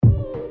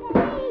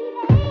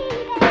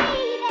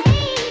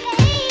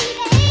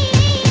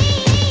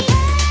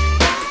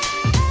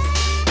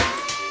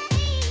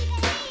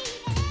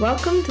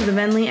Welcome to the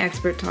Venly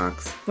Expert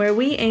Talks, where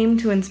we aim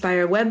to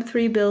inspire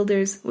Web3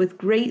 builders with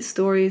great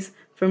stories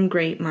from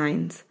great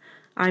minds.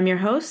 I'm your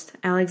host,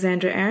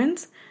 Alexandra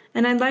Ahrens,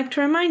 and I'd like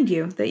to remind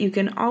you that you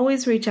can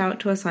always reach out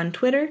to us on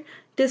Twitter,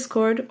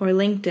 Discord, or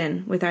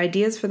LinkedIn with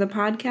ideas for the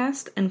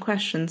podcast and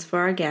questions for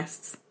our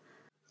guests.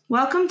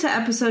 Welcome to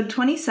episode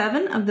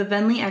 27 of the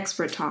Venly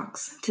Expert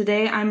Talks.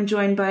 Today I'm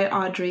joined by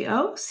Audrey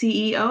O,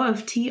 CEO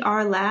of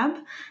TR Lab,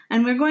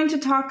 and we're going to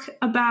talk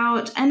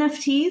about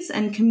NFTs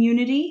and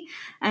community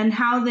and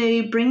how they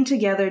bring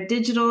together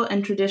digital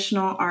and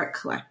traditional art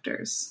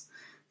collectors.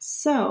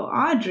 So,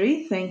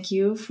 Audrey, thank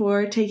you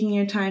for taking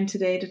your time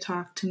today to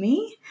talk to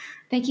me.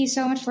 Thank you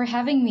so much for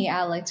having me,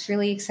 Alex.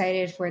 Really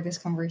excited for this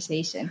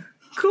conversation.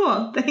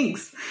 Cool,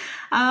 thanks.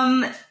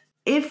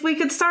 If we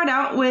could start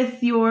out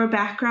with your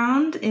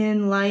background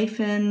in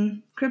life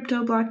and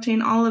crypto,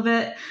 blockchain, all of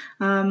it,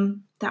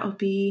 that would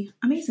be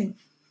amazing.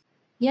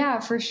 Yeah,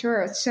 for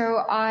sure.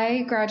 So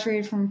I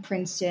graduated from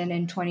Princeton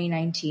in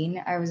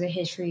 2019. I was a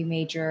history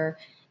major.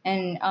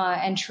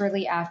 And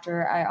shortly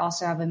after, I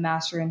also have a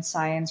master in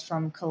science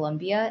from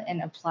Columbia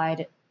in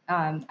applied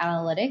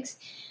analytics.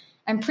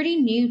 I'm pretty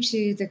new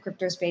to the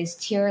crypto space.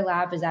 TR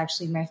Lab is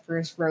actually my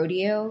first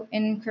rodeo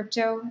in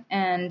crypto.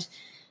 And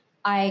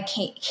I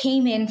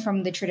came in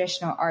from the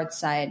traditional art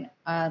side.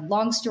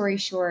 Long story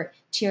short,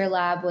 TR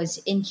Lab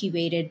was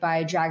incubated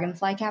by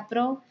Dragonfly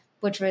Capital,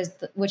 which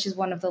is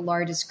one of the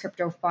largest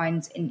crypto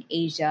funds in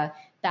Asia,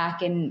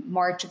 back in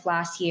March of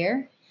last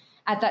year.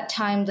 At that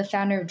time, the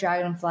founder of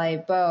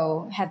Dragonfly,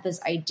 Bo, had this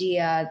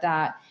idea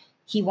that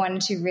he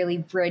wanted to really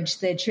bridge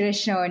the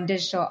traditional and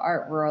digital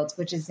art worlds,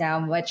 which is now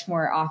much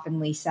more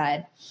oftenly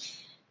said.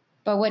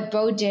 But what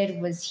Bo did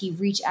was he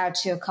reached out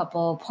to a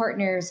couple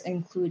partners,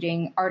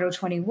 including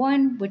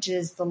Arto21, which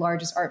is the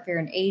largest art fair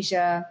in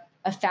Asia,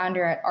 a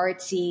founder at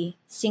Artsy,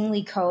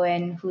 Singly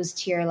Cohen, who is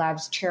TR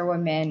Lab's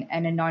chairwoman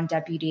and a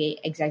non-deputy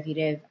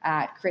executive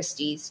at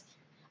Christie's.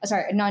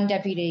 A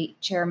non-deputy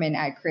chairman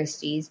at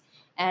Christie's.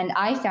 And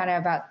I found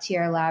out about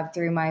TR Lab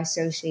through my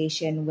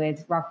association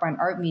with Rockbound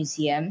Art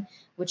Museum,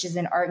 which is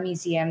an art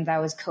museum that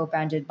was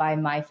co-founded by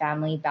my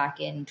family back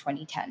in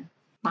 2010.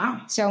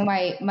 Wow. So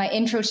my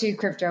intro to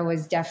crypto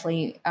was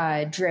definitely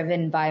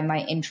driven by my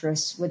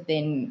interests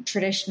within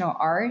traditional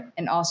art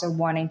and also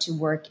wanting to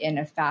work in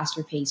a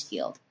faster paced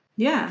field.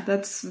 Yeah,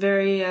 that's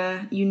very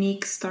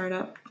unique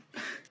startup.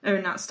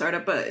 Or not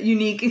startup, but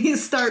unique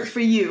start for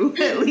you,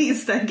 at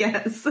least, I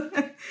guess.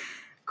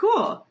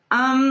 Cool.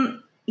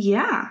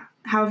 Yeah.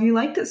 How have you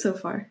liked it so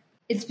far?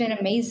 It's been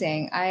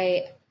amazing.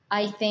 I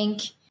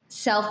think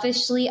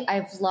selfishly,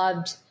 I've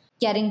loved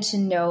getting to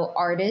know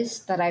artists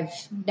that I've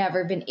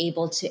never been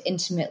able to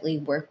intimately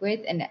work with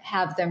and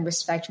have them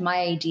respect my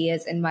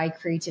ideas and my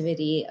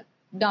creativity.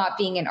 Not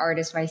being an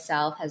artist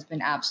myself has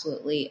been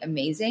absolutely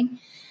amazing.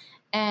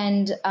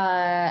 And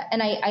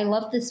I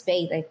love this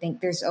space. I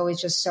think there's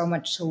always just so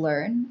much to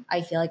learn.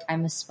 I feel like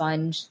I'm a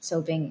sponge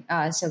soaking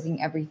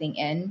everything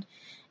in.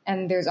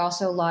 And there's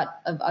also a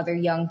lot of other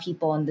young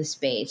people in the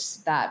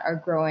space that are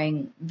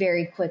growing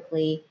very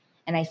quickly.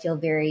 And I feel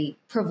very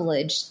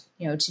privileged,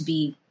 to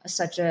be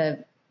such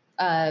a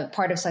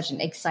part of such an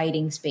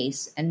exciting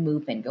space and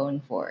movement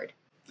going forward.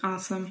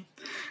 Awesome.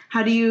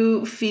 How do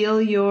you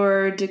feel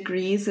your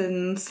degrees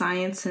in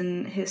science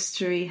and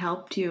history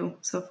helped you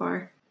so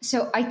far?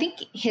 So I think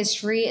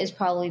history is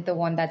probably the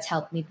one that's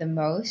helped me the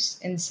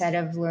most. Instead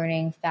of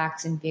learning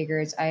facts and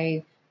figures,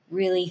 I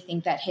really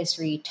think that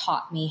history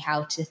taught me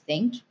how to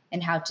think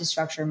and how to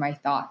structure my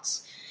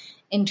thoughts.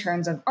 In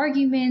terms of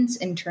arguments,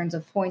 in terms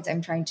of points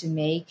I'm trying to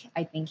make,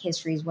 I think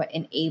history is what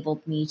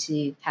enabled me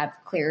to have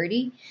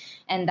clarity.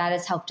 And that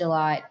has helped a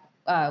lot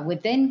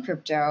within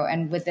crypto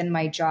and within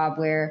my job,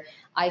 where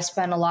I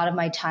spend a lot of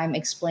my time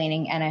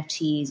explaining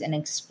NFTs and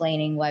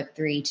explaining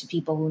Web3 to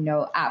people who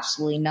know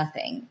absolutely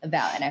nothing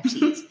about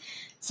NFTs.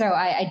 So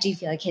I do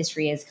feel like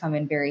history has come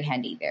in very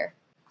handy there.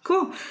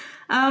 Cool.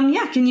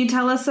 Can you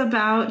tell us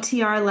about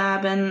TR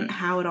Lab and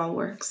how it all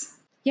works?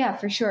 Yeah,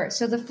 for sure.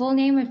 So the full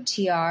name of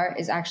TR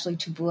is actually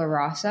Tabula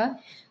Rasa,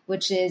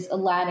 which is a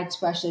Latin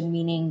expression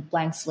meaning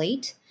blank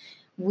slate.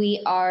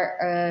 We are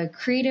a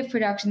creative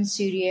production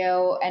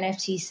studio,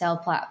 NFT sell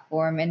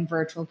platform, and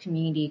virtual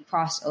community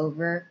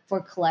crossover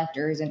for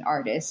collectors and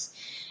artists.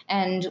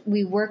 And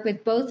we work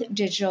with both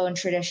digital and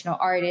traditional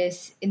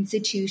artists,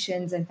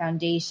 institutions, and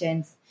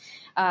foundations,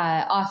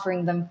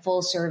 offering them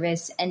full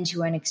service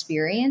end-to-end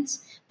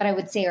experience. But I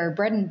would say our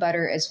bread and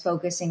butter is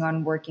focusing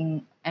on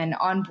working and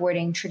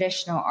onboarding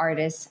traditional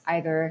artists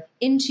either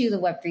into the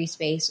Web3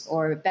 space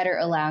or better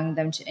allowing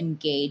them to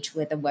engage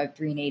with a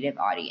Web3 native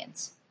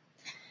audience.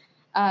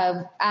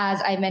 As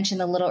I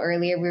mentioned a little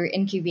earlier, we were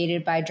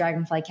incubated by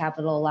Dragonfly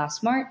Capital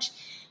last March.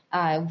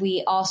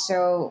 We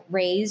also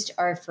raised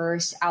our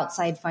first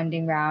outside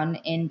funding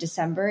round in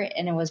December,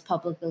 and it was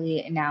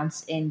publicly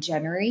announced in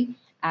January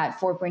at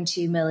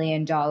 $4.2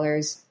 million.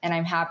 And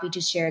I'm happy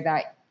to share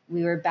that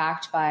we were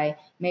backed by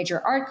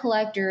major art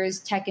collectors,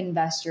 tech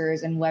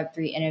investors, and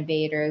Web3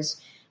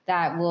 innovators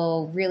that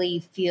will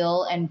really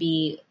feel and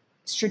be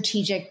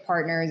strategic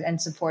partners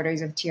and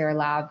supporters of TR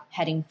Lab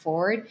heading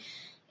forward,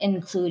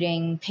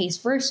 including Pace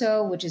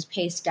Verso, which is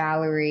Pace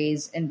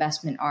Gallery's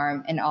investment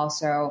arm, and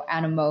also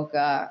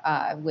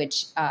Animoca,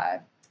 which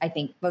I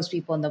think most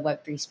people in the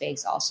Web3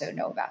 space also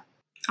know about.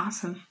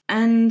 Awesome.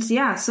 And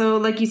yeah, so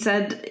like you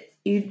said,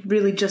 you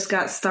really just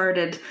got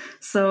started.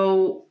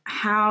 So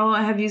how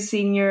have you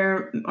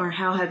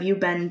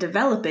been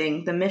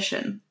developing the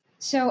mission?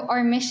 So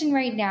our mission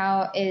right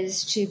now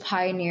is to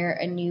pioneer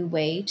a new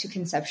way to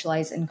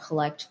conceptualize and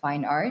collect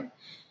fine art.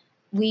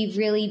 We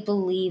really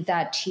believe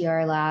that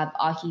TR Lab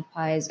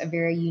occupies a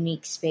very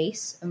unique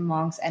space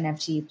amongst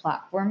NFT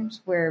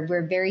platforms where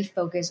we're very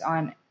focused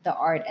on the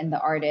art and the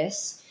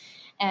artists.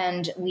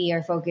 And we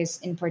are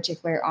focused in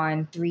particular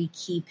on 3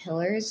 key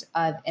pillars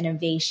of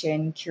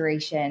innovation,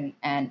 curation,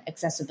 and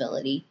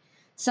accessibility.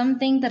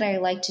 Something that I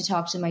like to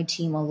talk to my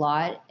team a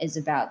lot is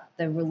about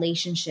the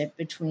relationship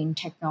between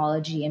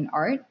technology and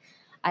art.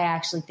 I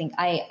actually think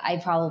I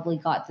probably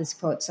got this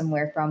quote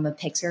somewhere from a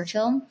Pixar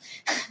film,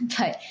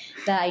 but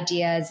the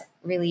idea is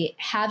really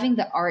having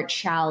the art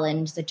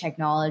challenge the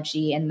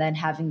technology and then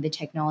having the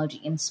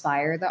technology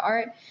inspire the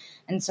art.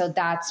 And so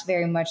that's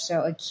very much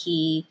so a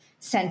key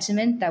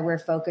sentiment that we're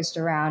focused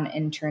around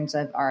in terms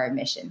of our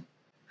mission.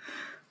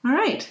 All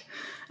right.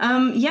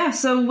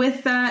 So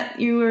with that,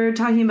 you were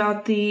talking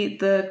about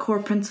the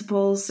core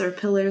principles or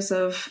pillars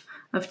of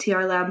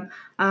TR Lab.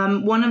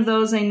 One of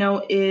those I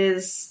know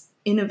is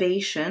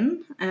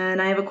innovation.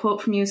 And I have a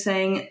quote from you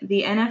saying,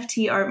 "The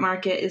NFT art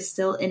market is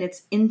still in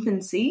its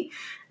infancy,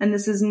 and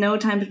this is no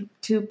time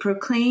to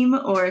proclaim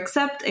or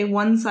accept a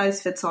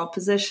one-size-fits-all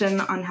position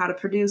on how to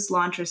produce,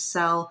 launch, or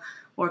sell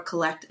or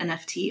collect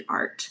NFT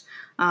art."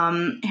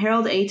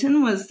 Harold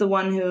Ayton was the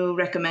one who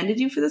recommended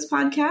you for this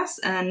podcast,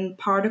 and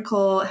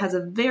Particle has a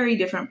very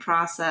different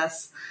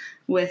process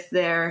with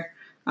their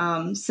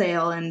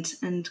sale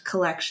and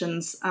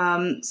collections.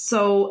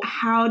 So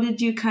how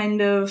did you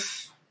kind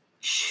of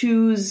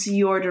choose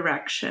your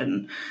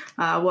direction?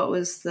 What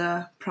was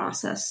the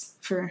process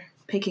for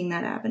picking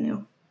that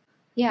avenue?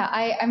 Yeah,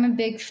 I'm a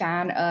big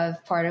fan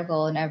of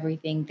Particle and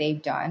everything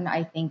they've done.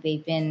 I think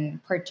they've been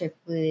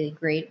particularly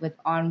great with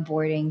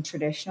onboarding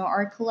traditional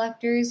art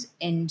collectors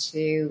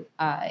into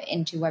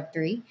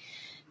Web3.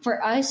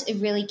 For us,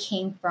 it really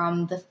came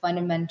from the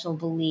fundamental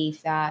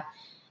belief that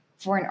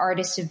for an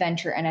artist to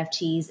venture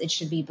NFTs, it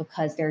should be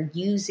because they're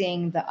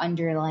using the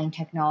underlying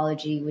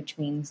technology, which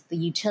means the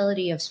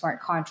utility of smart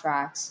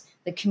contracts,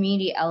 the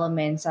community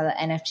elements of the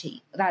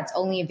NFT that's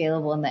only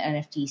available in the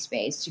NFT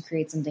space to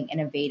create something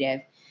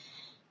innovative.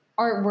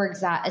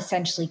 Artworks that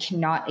essentially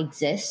cannot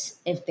exist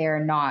if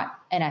they're not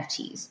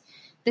NFTs.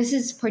 This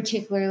is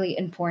particularly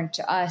important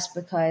to us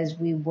because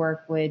we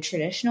work with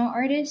traditional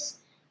artists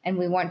and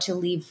we want to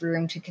leave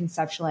room to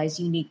conceptualize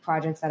unique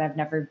projects that have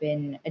never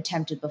been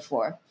attempted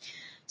before.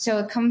 So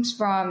it comes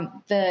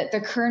from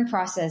the current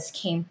process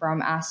came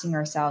from asking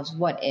ourselves,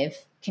 what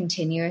if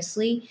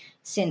continuously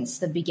since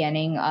the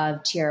beginning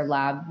of TR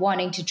Lab,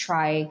 wanting to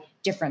try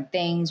different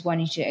things,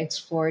 wanting to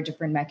explore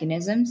different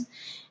mechanisms.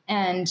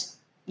 And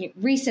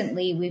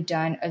recently we've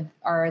done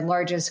our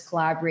largest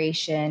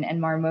collaboration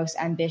and our most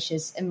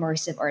ambitious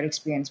immersive art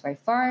experience by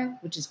far,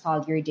 which is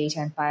called Your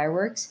Daytime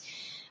Fireworks.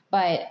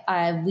 But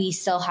we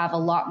still have a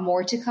lot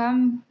more to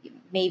come.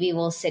 Maybe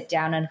we'll sit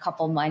down in a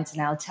couple months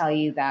and I'll tell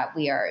you that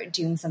we are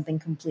doing something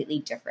completely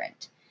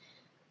different.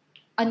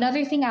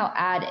 Another thing I'll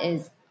add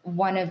is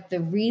one of the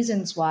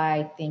reasons why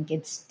I think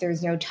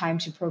there's no time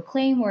to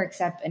proclaim or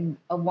accept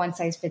a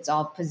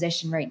one-size-fits-all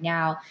position right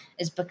now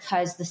is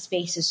because the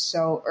space is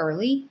so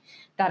early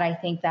that I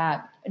think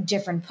that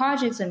different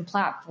projects and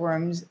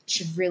platforms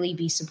should really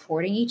be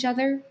supporting each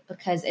other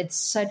because it's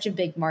such a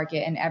big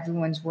market and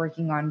everyone's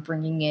working on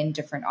bringing in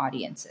different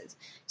audiences.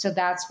 So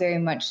that's very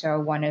much so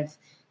one of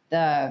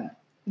the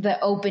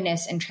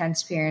openness and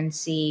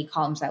transparency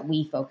columns that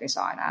we focus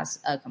on as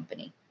a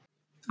company.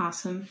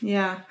 Awesome.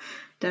 Yeah,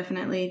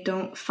 definitely.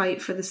 Don't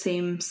fight for the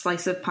same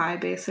slice of pie,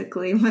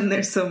 basically, when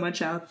there's so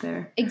much out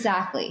there.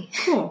 Exactly.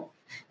 Cool.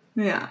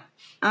 Yeah.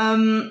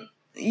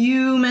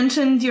 You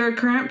mentioned your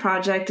current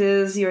project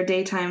is Your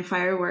Daytime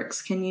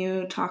Fireworks. Can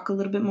you talk a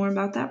little bit more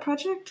about that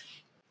project?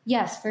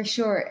 Yes, for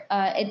sure.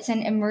 It's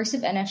an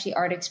immersive NFT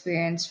art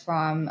experience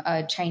from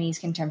a Chinese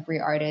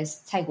contemporary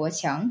artist, Cai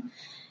Guoqiang.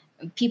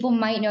 People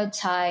might know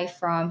Cai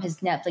from his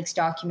Netflix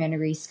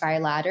documentary Sky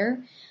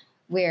Ladder,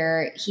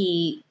 where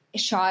he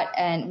shot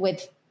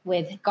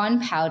with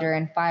gunpowder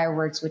and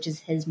fireworks, which is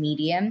his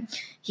medium.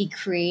 He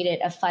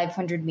created a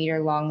 500-meter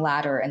long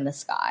ladder in the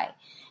sky.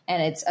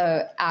 And it's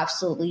an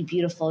absolutely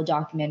beautiful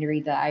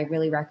documentary that I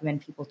really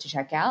recommend people to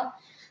check out.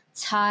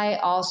 Cai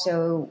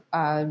also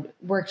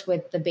worked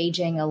with the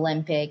Beijing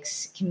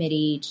Olympics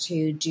Committee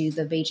to do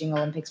the Beijing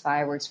Olympics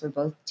fireworks for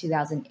both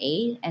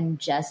 2008 and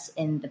just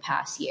in the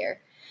past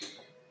year.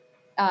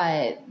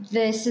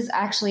 This is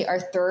actually our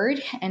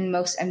third and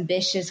most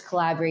ambitious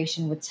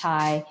collaboration with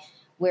Cai,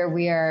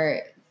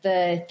 where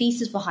the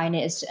thesis behind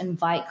it is to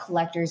invite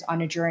collectors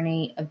on a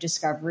journey of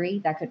discovery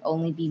that could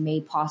only be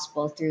made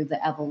possible through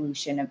the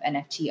evolution of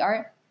NFT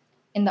art.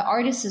 in the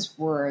artist's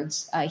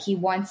words, he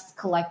wants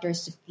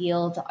collectors to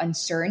feel the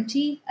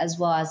uncertainty as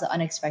well as the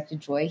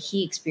unexpected joy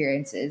he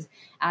experiences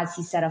as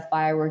he set off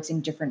fireworks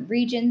in different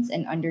regions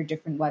and under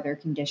different weather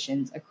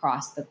conditions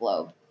across the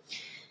globe.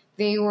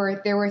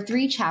 There were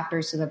three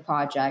chapters to the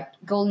project: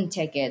 golden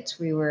tickets,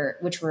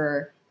 which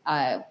were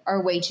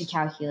our way to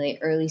calculate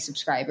early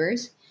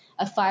subscribers,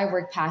 a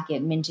firework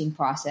packet minting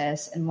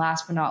process, and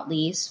last but not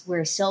least,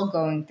 we're still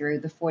going through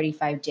the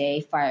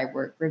 45-day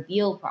firework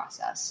reveal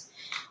process,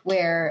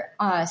 where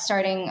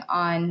starting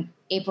on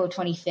April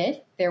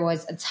 25th, there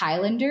was a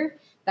Thailander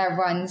that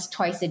runs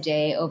twice a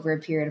day over a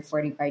period of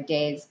 45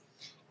 days.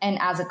 And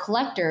as a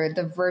collector,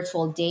 the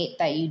virtual date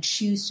that you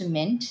choose to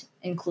mint,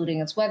 including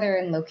its weather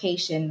and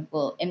location,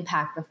 will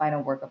impact the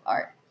final work of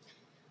art.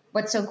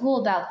 What's so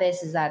cool about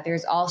this is that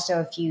there's also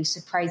a few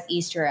surprise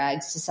Easter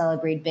eggs to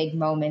celebrate big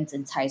moments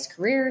in Ty's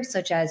career,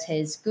 such as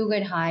his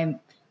Guggenheim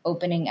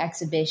opening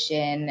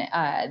exhibition,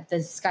 the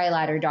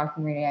Skyladder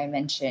documentary I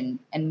mentioned,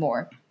 and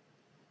more.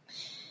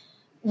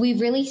 We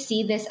really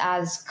see this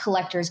as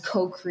collectors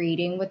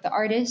co-creating with the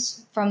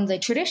artist. From the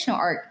traditional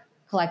art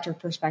collector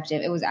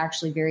perspective, it was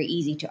actually very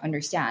easy to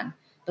understand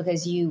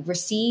because you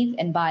receive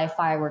and buy a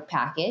firework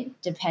packet.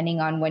 Depending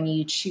on when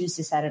you choose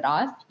to set it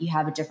off, you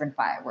have a different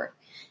firework.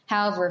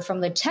 However,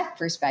 from the tech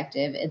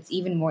perspective, it's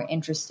even more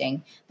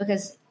interesting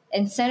because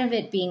instead of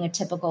it being a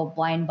typical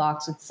blind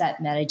box with set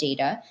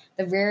metadata,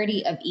 the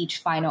rarity of each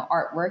final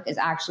artwork is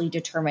actually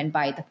determined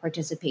by the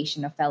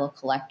participation of fellow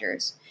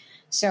collectors.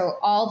 So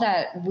all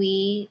that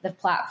we, the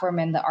platform,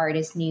 and the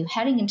artist knew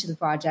heading into the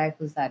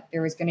project was that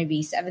there was going to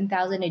be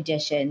 7,000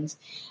 editions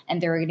and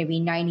there were going to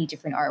be 90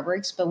 different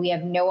artworks, but we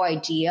have no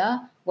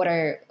idea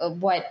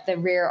what the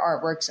rare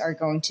artworks are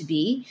going to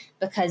be,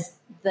 because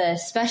the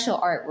special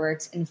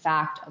artworks, in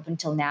fact, up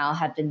until now,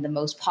 have been the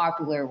most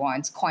popular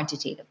ones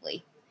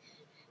quantitatively.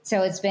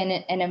 So it's been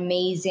an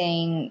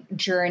amazing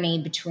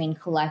journey between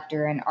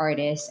collector and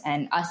artist,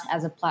 and us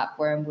as a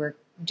platform, we're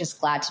just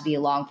glad to be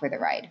along for the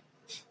ride.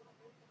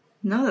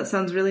 No, that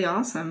sounds really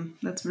awesome.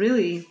 That's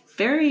really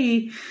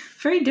very,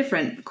 very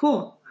different.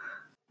 Cool.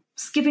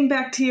 Skipping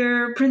back to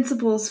your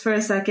principles for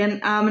a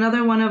second,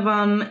 another one of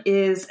them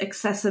is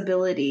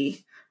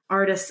accessibility.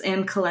 Artists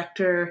and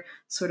collector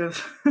sort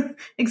of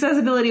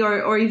accessibility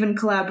or even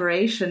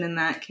collaboration in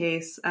that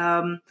case.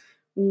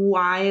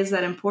 Why is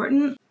that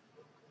important?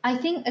 I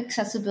think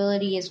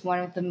accessibility is one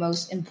of the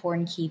most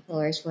important key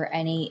pillars for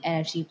any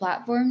NFT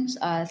platforms,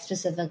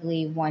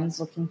 specifically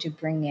ones looking to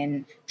bring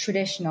in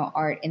traditional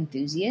art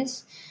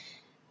enthusiasts.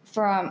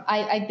 I've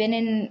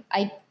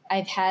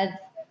had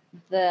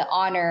the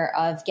honor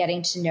of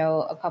getting to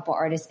know a couple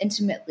artists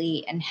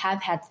intimately and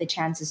have had the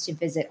chances to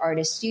visit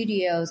artist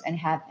studios and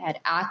have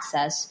had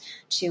access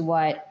to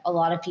what a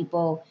lot of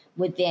people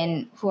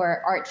who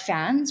are art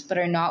fans but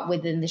are not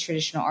within the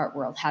traditional art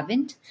world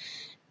haven't.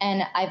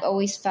 And I've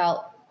always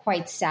felt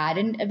quite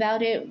saddened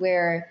about it,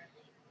 where,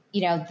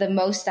 the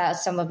most that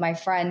some of my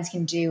friends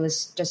can do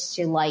is just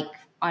to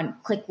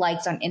click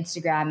likes on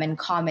Instagram and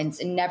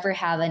comments and never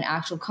have an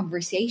actual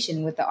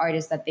conversation with the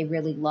artists that they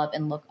really love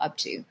and look up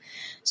to.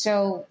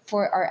 So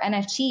for our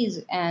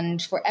NFTs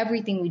and for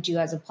everything we do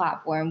as a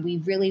platform, we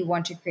really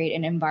want to create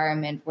an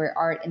environment where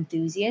art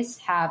enthusiasts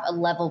have a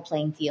level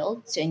playing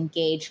field to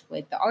engage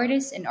with the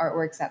artists and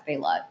artworks that they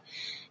love.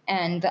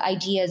 And the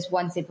idea is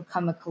once they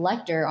become a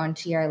collector on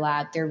TR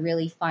Lab, they're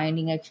really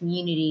finding a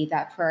community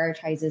that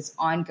prioritizes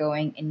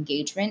ongoing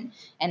engagement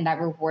and that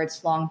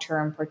rewards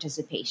long-term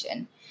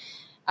participation.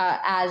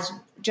 As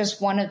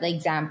just one of the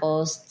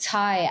examples,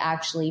 Ty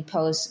actually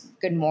posts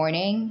good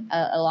morning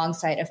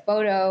alongside a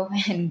photo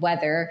and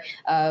weather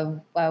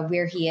of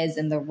where he is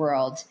in the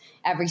world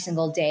every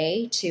single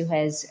day to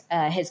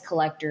his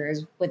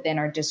collectors within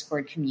our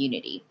Discord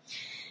community.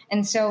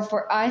 And so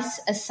for us,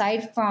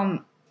 aside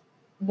from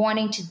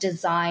wanting to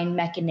design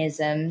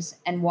mechanisms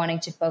and wanting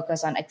to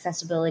focus on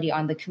accessibility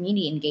on the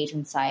community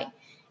engagement side,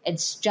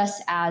 it's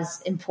just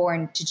as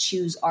important to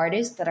choose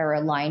artists that are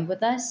aligned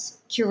with us.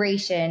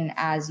 Curation,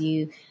 as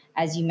you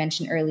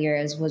mentioned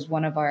earlier, was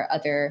one of our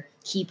other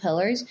key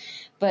pillars,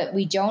 but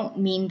we don't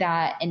mean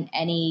that in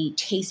any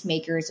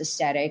tastemaker's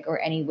aesthetic or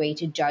any way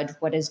to judge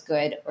what is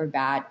good or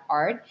bad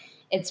art.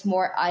 It's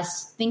more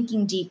us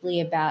thinking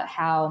deeply about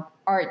how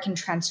art can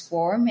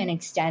transform and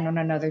extend on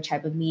another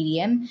type of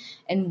medium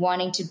and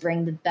wanting to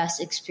bring the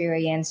best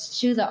experience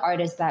to the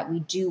artists that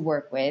we do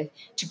work with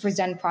to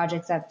present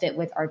projects that fit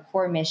with our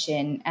core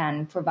mission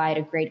and provide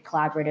a great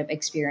collaborative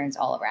experience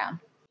all around.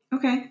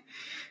 Okay.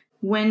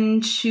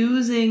 When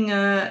choosing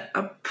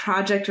a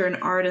project or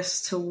an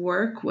artist to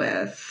work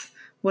with,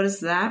 what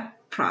does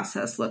that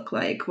process look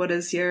like? What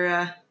is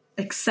your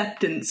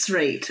acceptance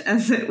rate,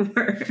 as it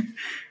were?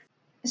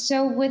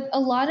 So with a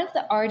lot of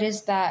the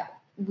artists that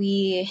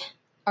we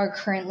are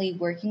currently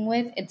working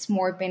with, it's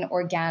more been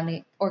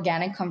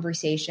organic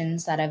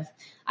conversations that have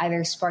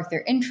either sparked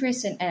their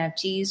interest in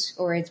NFTs,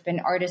 or it's been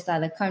artists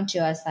that have come to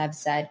us that have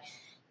said,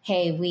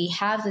 hey, we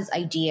have this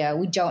idea.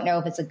 We don't know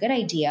if it's a good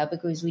idea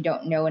because we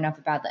don't know enough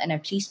about the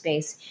NFT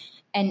space.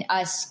 And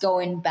us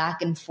going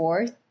back and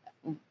forth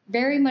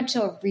very much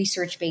a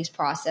research-based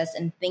process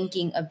and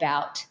thinking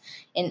about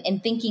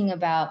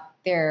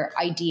their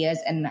ideas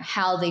and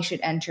how they should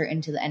enter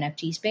into the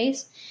NFT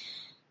space.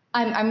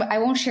 I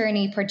won't share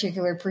any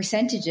particular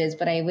percentages,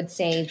 but I would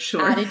say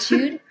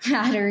attitude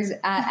matters.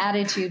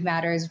 Attitude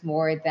matters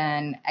more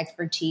than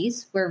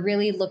expertise. We're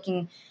really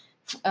looking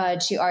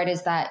to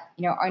artists that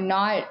are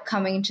not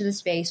coming into the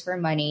space for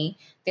money.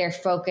 They're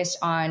focused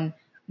on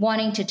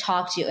wanting to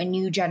talk to a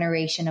new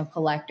generation of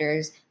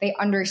collectors. They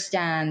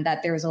understand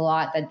that there's a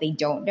lot that they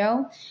don't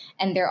know,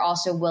 and they're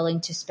also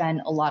willing to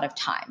spend a lot of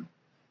time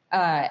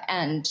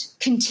and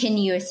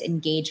continuous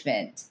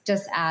engagement,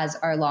 just as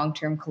our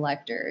long-term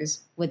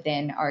collectors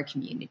within our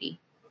community.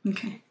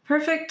 Okay,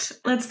 perfect.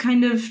 Let's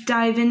kind of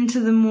dive into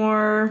the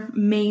more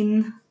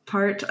main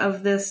part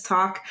of this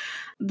talk.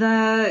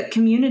 The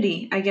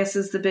community, I guess,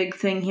 is the big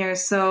thing here.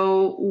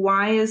 So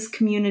why is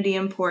community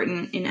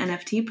important in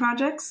NFT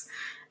projects?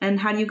 And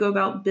how do you go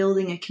about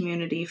building a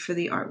community for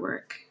the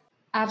artwork?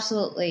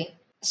 Absolutely.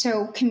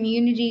 So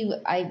community,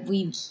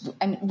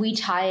 we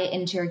tie it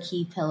into a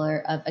key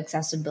pillar of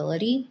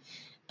accessibility,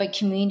 but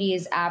community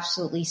is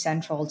absolutely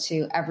central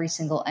to every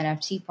single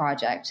NFT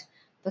project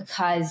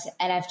because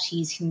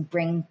NFTs can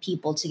bring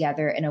people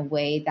together in a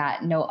way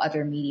that no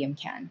other medium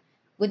can.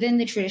 Within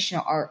the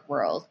traditional art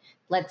world,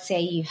 let's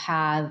say you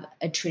have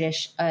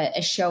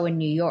a show in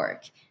New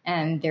York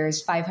and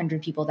there's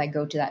 500 people that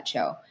go to that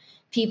show.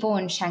 People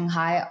in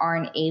Shanghai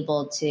aren't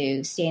able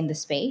to stay in the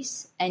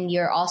space, and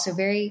you're also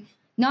very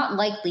not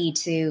likely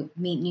to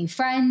meet new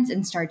friends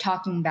and start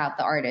talking about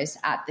the artist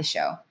at the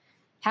show.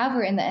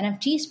 However, in the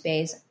NFT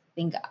space, I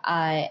think,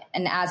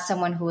 and as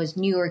someone who was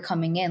newer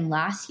coming in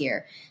last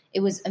year,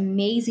 it was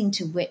amazing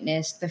to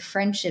witness the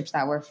friendships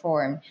that were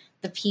formed,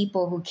 the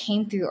people who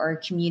came through our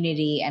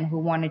community and who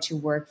wanted to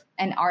work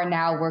and are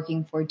now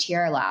working for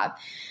TR Lab,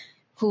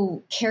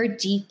 who care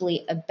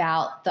deeply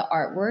about the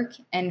artwork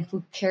and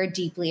who care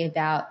deeply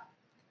about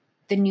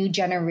the new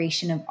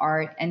generation of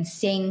art and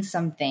saying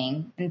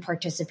something and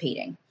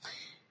participating.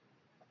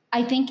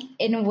 I think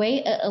in a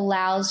way it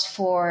allows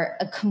for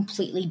a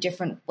completely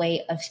different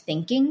way of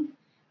thinking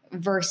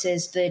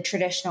versus the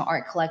traditional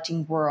art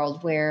collecting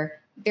world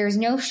where there's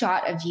no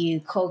shot of you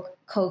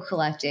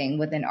co-collecting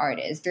with an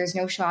artist. There's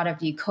no shot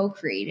of you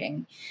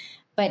co-creating.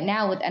 But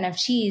now with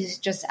NFTs,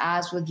 just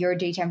as with your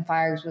Daytime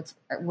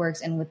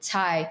Fireworks and with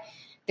Tai,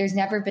 there's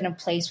never been a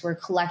place where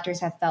collectors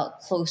have felt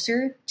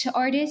closer to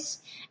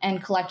artists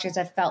and collectors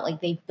have felt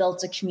like they've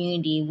built a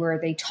community where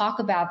they talk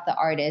about the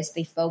artist,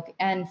 they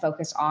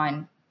focus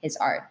on his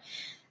art.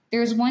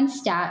 There's one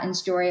stat and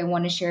story I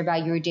want to share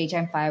about your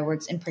Daytime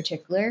Fireworks in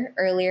particular.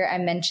 Earlier, I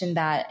mentioned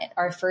that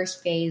our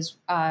first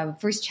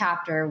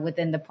chapter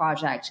within the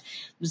project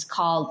was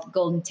called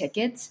Golden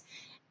Tickets.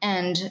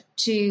 And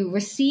to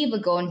receive a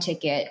golden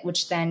ticket,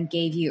 which then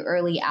gave you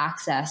early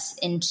access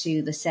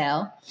into the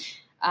sale,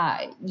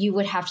 you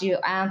would have to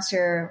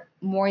answer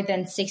more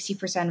than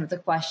 60% of the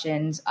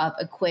questions of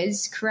a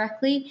quiz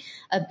correctly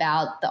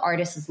about the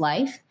artist's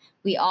life.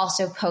 We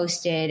also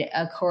posted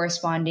a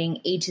corresponding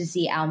A to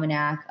Z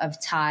almanac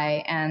of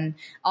Tai and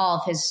all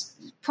of his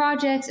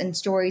projects and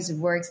stories of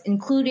works,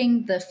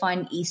 including the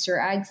fun Easter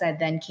eggs that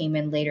then came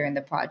in later in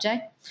the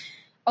project.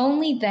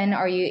 Only then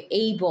are you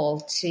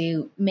able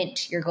to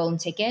mint your golden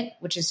ticket,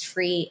 which is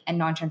free and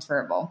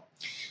non-transferable.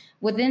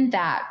 Within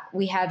that,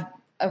 we had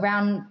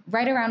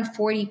right around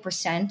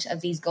 40%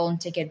 of these golden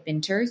ticket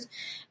minters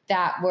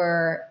that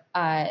were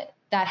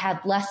that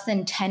had less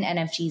than 10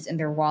 NFTs in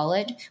their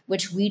wallet,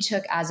 which we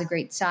took as a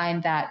great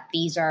sign that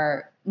these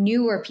are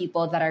newer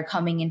people that are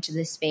coming into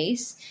this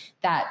space,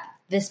 that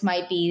this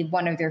might be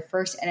one of their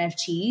first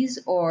NFTs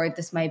or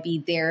this might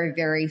be their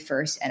very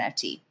first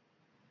NFT.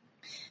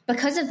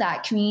 Because of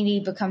that, community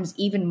becomes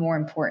even more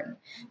important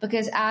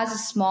because as a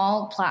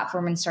small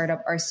platform and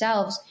startup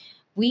ourselves,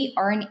 we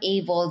aren't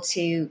able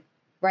to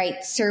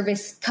write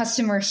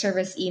customer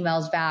service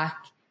emails back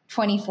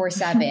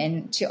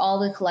 24/7 to all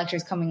the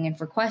collectors coming in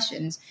for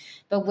questions.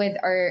 But with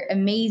our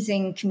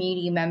amazing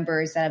community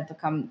members that have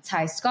become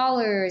Tai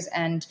scholars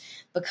and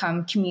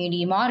become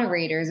community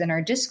moderators in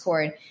our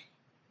Discord,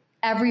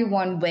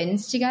 everyone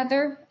wins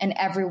together and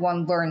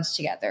everyone learns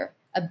together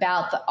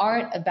about the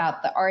art,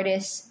 about the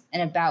artists,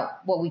 and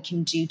about what we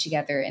can do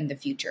together in the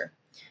future.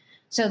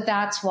 So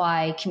that's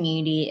why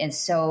community is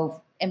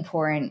so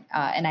important.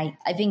 And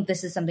I think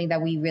this is something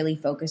that we really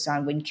focus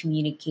on when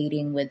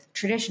communicating with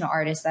traditional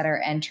artists that are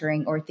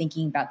entering or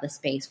thinking about the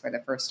space for the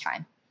first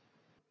time.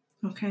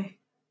 Okay.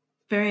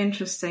 Very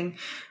interesting.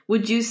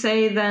 Would you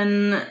say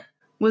then,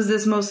 was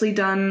this mostly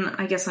done,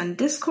 I guess, on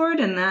Discord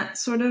and that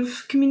sort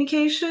of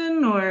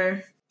communication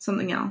or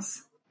something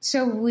else?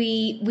 So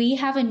we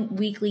have a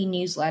weekly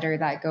newsletter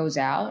that goes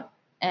out,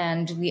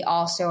 and we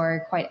also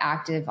are quite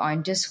active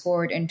on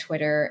Discord and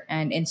Twitter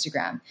and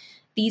Instagram.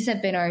 These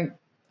have been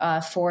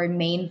four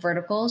main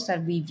verticals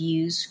that we've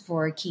used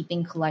for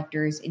keeping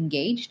collectors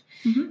engaged.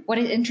 Mm-hmm. What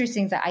is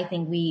interesting is that I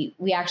think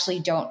we actually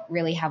don't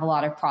really have a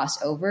lot of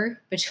crossover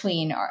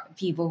between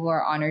people who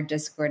are on our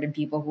Discord and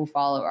people who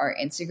follow our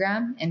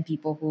Instagram and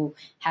people who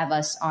have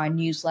us on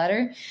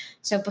newsletter.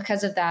 So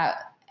because of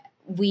that,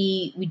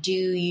 we do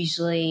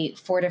usually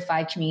 4 to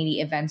 5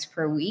 community events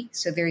per week.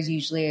 So there's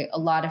usually a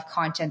lot of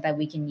content that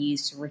we can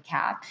use to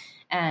recap.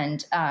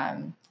 And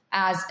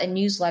as a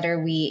newsletter,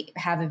 we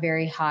have a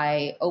very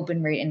high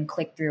open rate and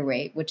click-through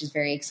rate, which is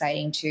very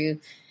exciting too,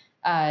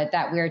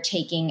 that we're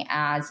taking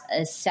as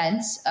a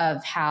sense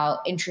of how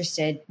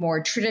interested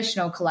more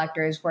traditional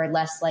collectors who are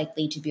less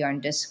likely to be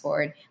on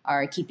Discord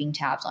are keeping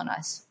tabs on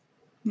us.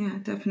 Yeah,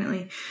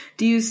 definitely.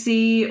 Do you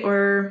see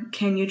or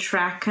can you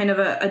track kind of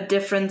a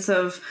difference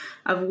of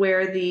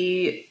where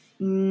the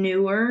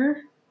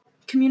newer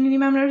community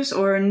members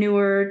or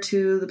newer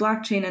to the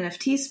blockchain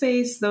NFT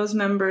space, those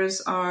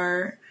members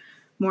are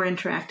more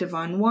interactive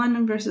on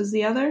one versus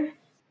the other?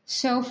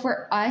 So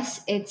for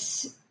us,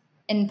 it's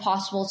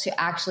impossible to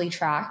actually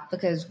track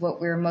because what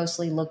we're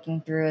mostly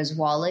looking through is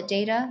wallet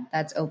data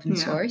that's open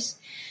source.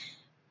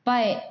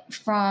 But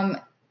from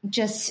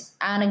just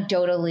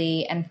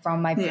anecdotally and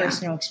from my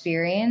personal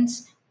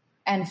experience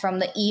and from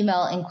the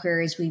email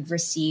inquiries we've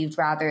received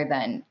rather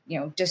than,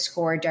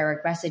 Discord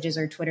direct messages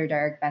or Twitter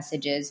direct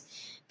messages,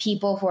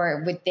 people who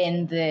are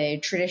within the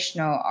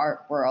traditional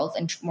art world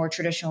and more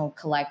traditional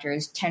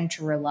collectors tend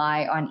to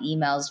rely on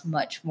emails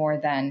much more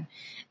than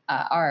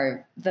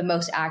are the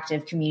most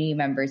active community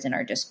members in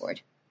our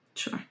Discord.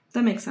 Sure.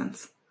 That makes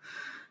sense.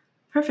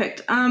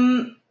 Perfect.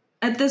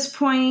 At this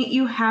point,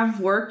 you have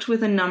worked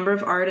with a number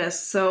of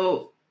artists,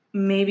 so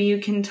maybe you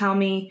can tell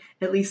me,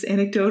 at least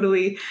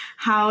anecdotally,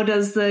 how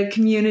does the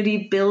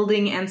community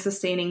building and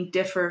sustaining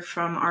differ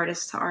from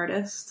artist to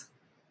artist?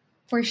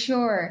 For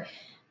sure.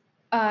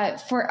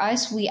 For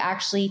us, we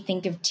actually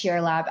think of TR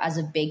Lab as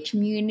a big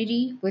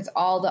community with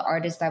all the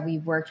artists that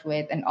we've worked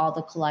with and all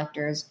the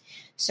collectors.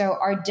 So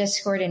our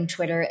Discord and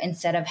Twitter,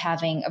 instead of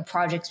having a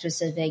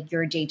project-specific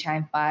Your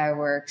Daytime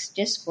Fireworks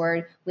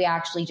Discord, we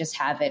actually just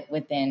have it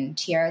within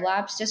TR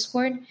Lab's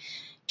Discord.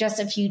 Just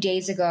a few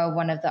days ago,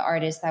 one of the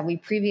artists that we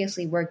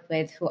previously worked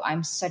with, who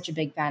I'm such a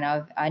big fan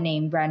of,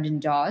 named Brandon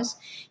Dawes,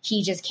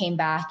 he just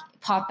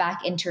popped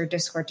back into our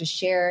Discord to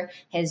share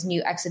his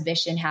new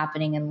exhibition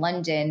happening in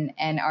London.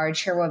 And our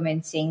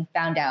chairwoman Singh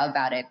found out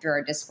about it through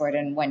our Discord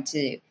and went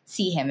to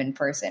see him in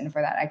person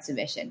for that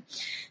exhibition.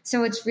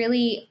 So it's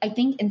really, I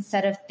think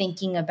instead of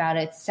thinking about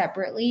it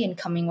separately and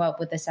coming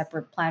up with a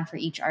separate plan for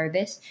each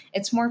artist,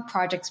 it's more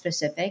project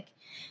specific.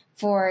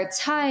 For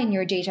Ty and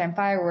Your Daytime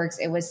Fireworks,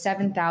 it was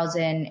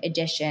 7,000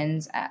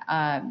 editions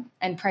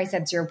and priced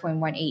at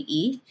 0.18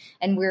 ETH.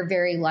 And we're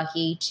very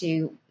lucky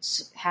to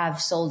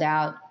have sold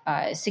out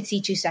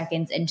 62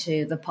 seconds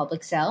into the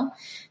public sale.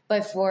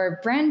 But for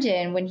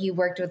Brandon, when he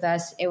worked with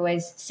us, it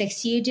was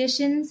 60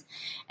 editions.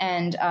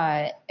 And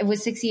it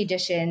was 60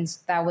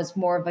 editions that was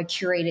more of a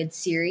curated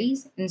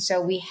series. And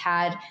so we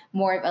had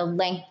more of a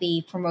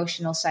lengthy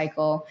promotional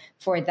cycle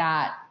for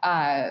that,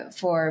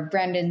 for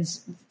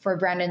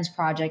Brandon's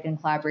project in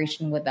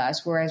collaboration with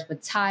us. Whereas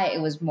with Ty,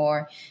 it was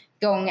more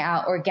going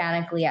out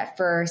organically at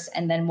first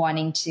and then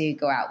wanting to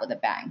go out with a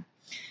bang.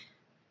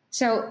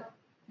 So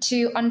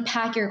to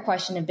unpack your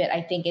question a bit,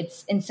 I think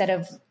it's instead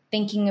of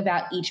thinking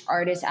about each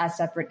artist as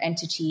separate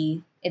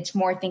entity, it's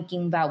more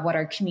thinking about what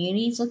our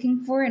community is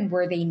looking for and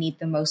where they need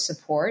the most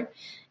support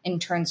in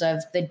terms of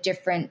the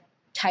different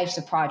types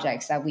of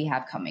projects that we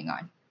have coming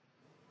on.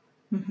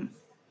 Mm-hmm.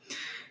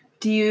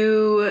 Do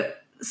you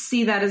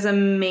see that as a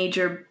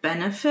major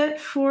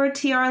benefit for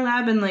TR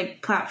Lab and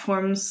like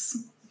platforms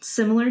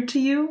similar to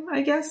you,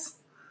 I guess?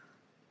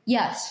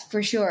 Yes,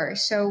 for sure.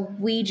 So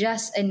we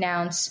just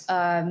announced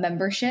a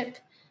membership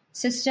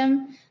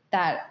system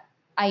that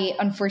I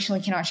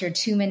unfortunately cannot share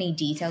too many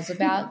details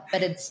about,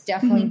 but it's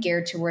definitely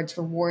geared towards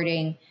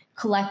rewarding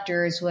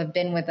collectors who have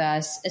been with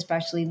us,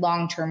 especially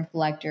long-term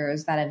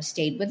collectors that have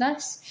stayed with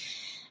us.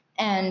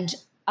 And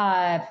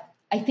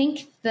I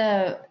think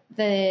the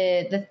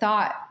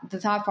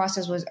thought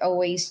process was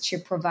always to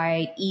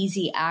provide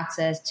easy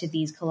access to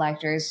these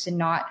collectors, to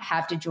not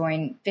have to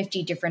join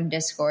 50 different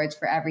Discords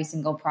for every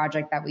single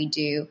project that we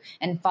do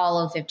and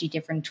follow 50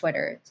 different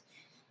Twitters.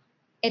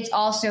 It's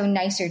also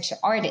nicer to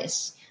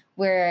artists,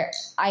 where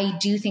I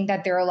do think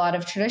that there are a lot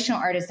of traditional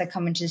artists that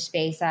come into the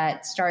space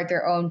that start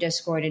their own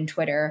Discord and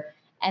Twitter,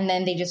 and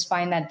then they just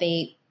find that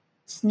they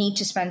need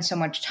to spend so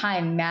much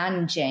time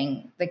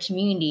managing the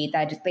community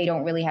that they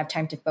don't really have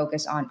time to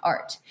focus on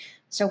art.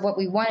 So what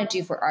we want to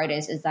do for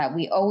artists is that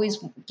we always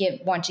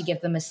want to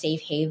give them a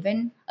safe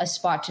haven, a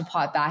spot to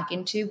pop back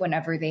into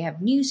whenever they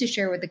have news to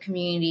share with the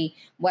community,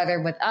 whether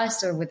with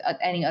us or with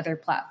any other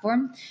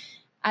platform.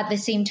 At the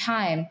same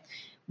time,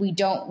 we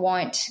don't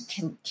want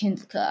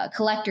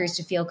collectors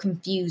to feel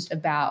confused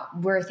about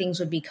where things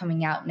would be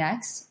coming out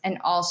next, and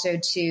also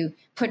to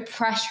put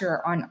pressure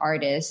on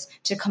artists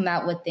to come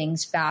out with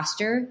things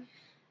faster,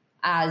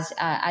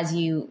 as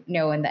you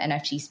know, in the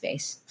NFT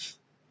space.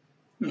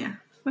 Yeah,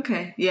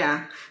 Okay.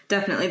 Yeah,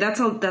 definitely. That's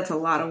a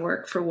lot of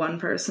work for one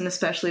person,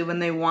 especially when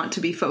they want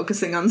to be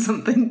focusing on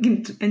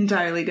something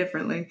entirely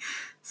differently.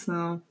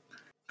 So,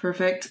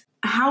 perfect.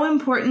 How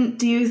important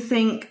do you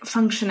think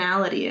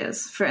functionality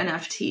is for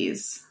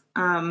NFTs?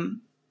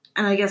 And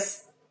I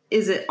guess,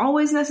 is it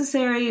always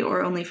necessary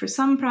or only for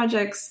some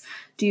projects?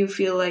 Do you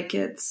feel like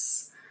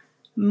it's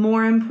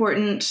more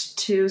important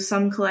to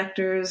some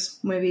collectors,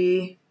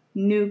 maybe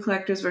new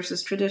collectors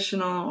versus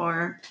traditional,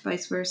 or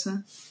vice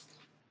versa?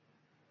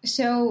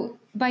 So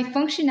by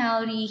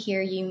functionality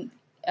here,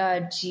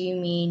 do you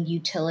mean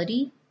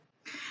utility?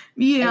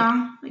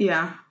 Yeah,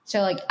 yeah.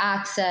 So like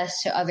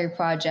access to other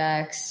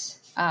projects,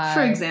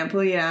 For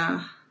example,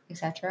 yeah.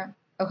 etc.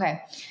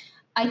 Okay.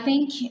 I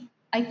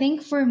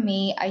think for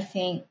me, I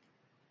think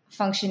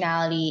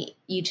functionality,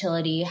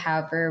 utility,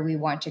 however we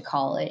want to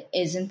call it,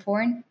 is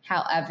important.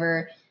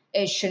 However,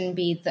 it shouldn't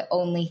be the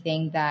only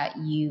thing that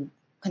you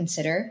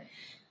consider.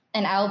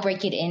 And I'll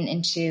break it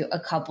into a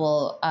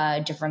couple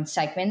different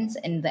segments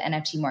in the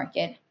NFT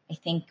market. I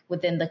think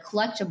within the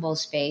collectible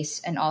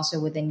space and also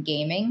within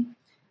gaming,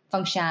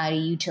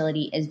 functionality,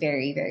 utility is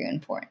very, very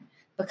important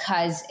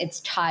because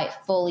it's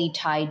fully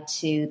tied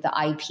to the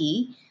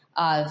IP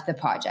of the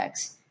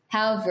projects.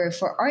 However,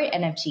 for art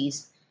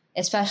NFTs,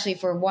 especially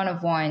for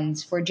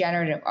one-of-ones, for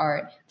generative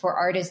art, for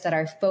artists that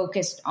are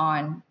focused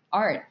on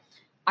art,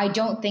 I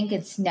don't think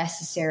it's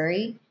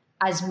necessary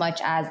as much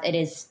as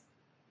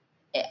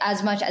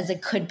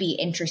it could be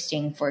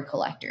interesting for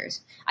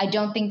collectors. I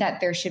don't think that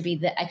there should be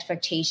the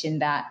expectation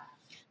that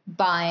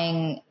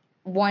buying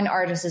one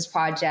artist's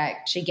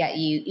project should get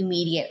you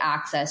immediate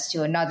access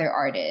to another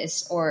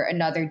artist or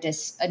another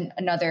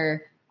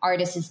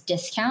artist's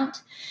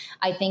discount.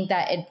 I think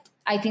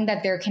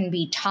that there can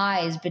be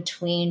ties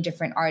between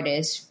different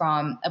artists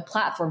from a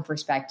platform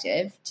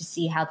perspective to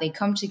see how they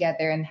come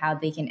together and how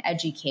they can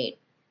educate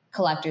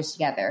collectors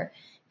together.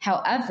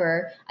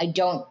 However, I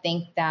don't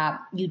think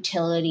that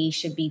utility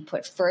should be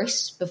put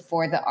first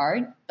before the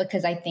art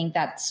because I think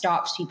that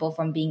stops people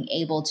from being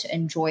able to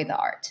enjoy the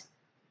art.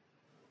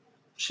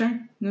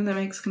 Sure. No, that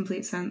makes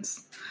complete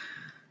sense.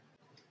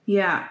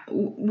 Yeah.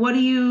 What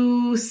do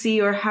you see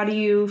or how do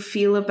you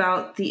feel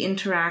about the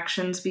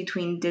interactions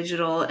between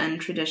digital and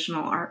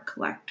traditional art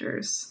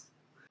collectors?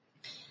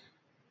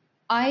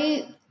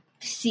 I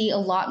see a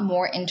lot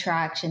more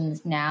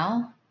interactions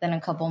now than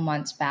a couple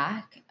months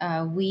back.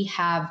 We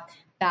have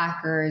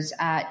backers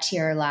at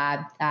TR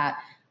Lab that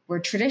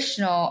were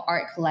traditional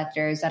art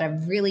collectors that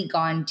have really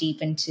gone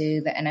deep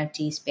into the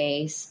NFT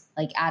space,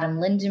 like Adam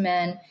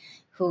Lindemann,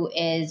 who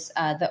is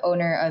the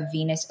owner of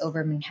Venus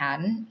Over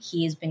Manhattan.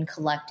 He has been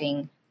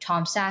collecting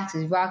Tom Sachs'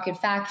 Rocket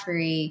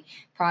Factory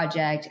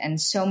project and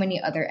so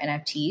many other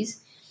NFTs.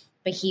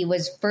 But he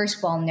was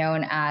first well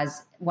known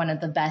as one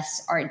of the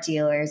best art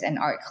dealers and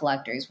art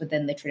collectors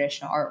within the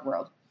traditional art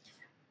world.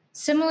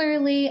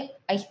 Similarly,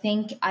 I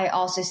think I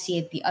also see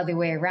it the other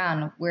way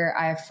around, where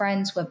I have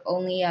friends who have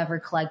only ever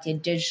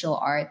collected digital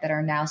art that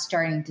are now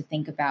starting to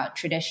think about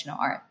traditional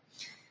art.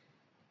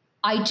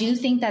 I do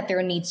think that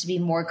there needs to be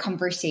more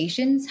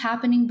conversations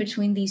happening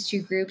between these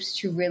two groups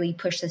to really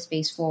push the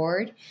space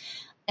forward.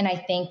 And I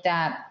think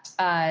that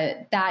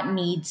that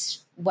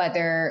needs,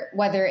 whether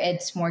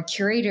it's more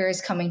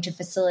curators coming to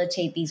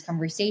facilitate these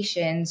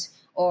conversations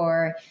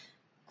or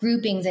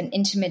groupings and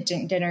intimate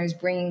dinners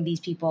bringing these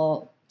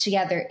people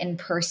together in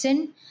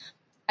person.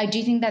 I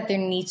do think that there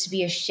needs to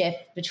be a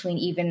shift between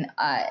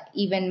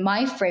even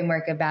my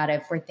framework about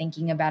it for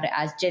thinking about it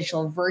as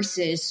digital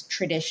versus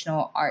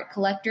traditional art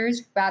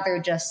collectors, rather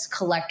just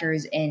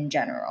collectors in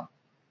general.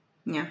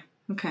 Yeah.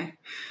 Okay.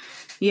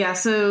 Yeah.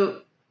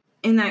 So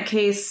in that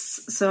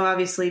case, so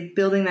obviously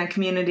building that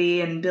community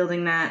and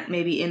building that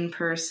maybe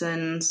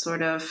in-person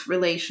sort of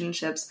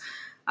relationships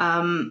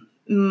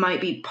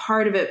might be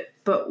part of it.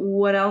 But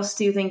what else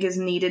do you think is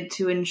needed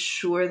to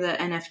ensure that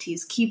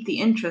NFTs keep the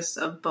interests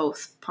of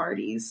both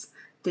parties,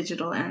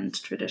 digital and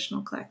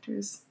traditional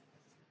collectors?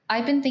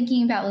 I've been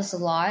thinking about this a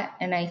lot,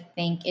 and I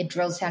think it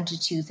drills down to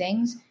two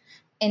things: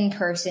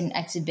 in-person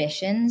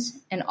exhibitions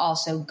and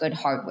also good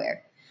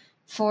hardware.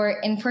 For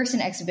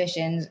in-person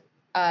exhibitions,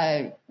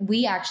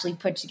 we actually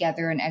put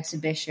together an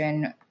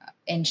exhibition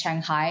in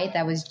Shanghai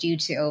that was due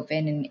to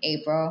open in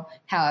April.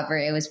 However,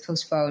 it was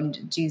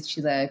postponed due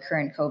to the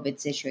current COVID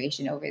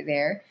situation over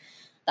there.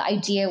 The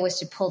idea was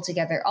to pull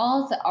together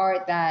all of the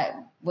art that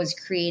was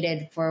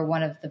created for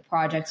one of the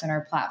projects on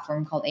our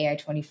platform called AI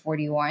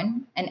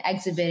 2041 and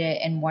exhibit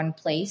it in one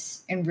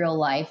place in real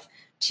life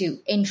to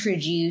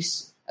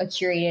introduce a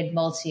curated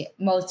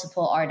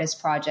multiple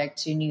artist project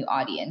to a new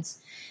audience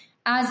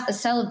as a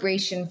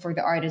celebration for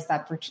the artists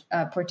that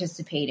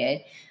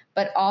participated,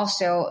 but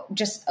also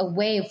just a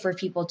way for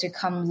people to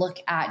come look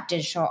at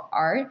digital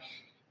art,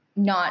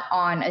 not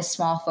on a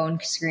small phone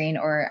screen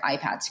or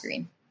iPad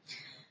screen.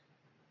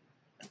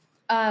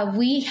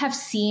 We have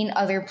seen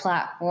other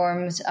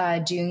platforms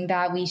doing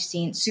that. We've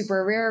seen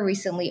Super Rare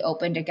recently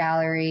opened a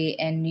gallery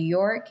in New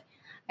York.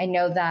 I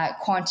know that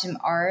Quantum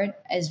Art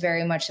is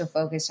very much so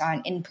focused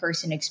on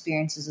in-person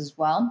experiences as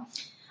well.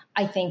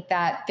 I think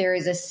that there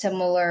is a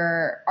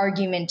similar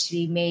argument to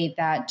be made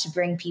that to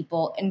bring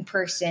people in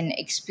person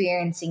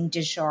experiencing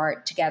digital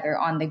art together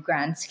on the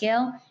grand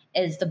scale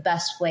is the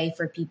best way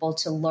for people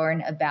to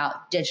learn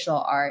about digital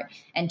art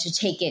and to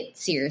take it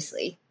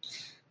seriously.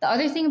 The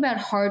other thing about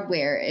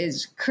hardware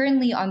is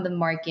currently on the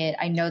market,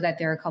 I know that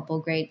there are a couple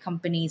of great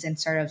companies and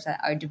startups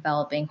that are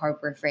developing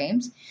hardware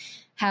frames.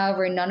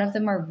 However, none of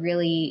them are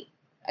really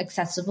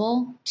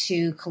accessible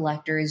to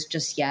collectors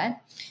just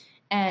yet.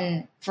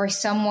 And for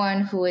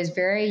someone who is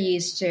very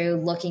used to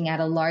looking at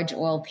a large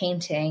oil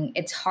painting,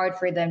 it's hard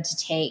for them to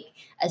take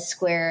a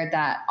square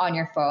that on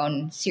your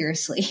phone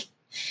seriously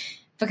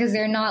because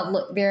they're not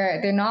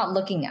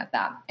looking at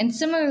that. And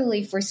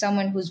similarly, for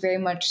someone who's very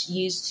much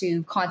used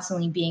to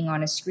constantly being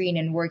on a screen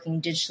and working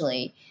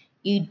digitally,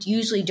 you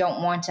usually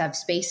don't want to have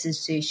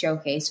spaces to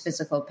showcase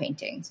physical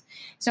paintings.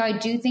 So I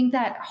do think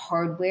that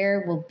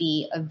hardware will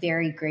be a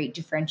very great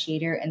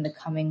differentiator in the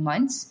coming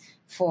months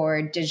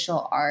for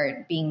digital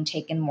art being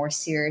taken more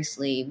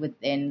seriously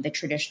within the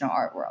traditional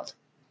art world.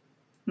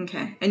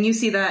 Okay. And you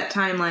see that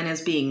timeline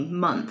as being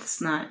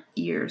months, not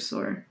years,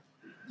 or?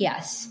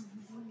 Yes.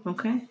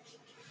 Okay.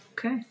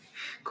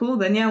 Cool.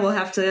 Then, yeah, we'll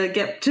have to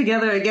get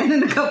together again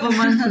in a couple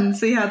months and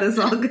see how this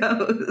all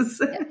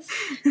goes. Yes.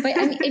 But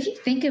I mean, if you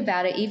think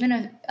about it,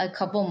 even a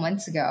couple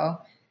months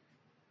ago,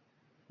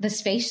 the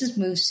space just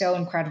moved so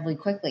incredibly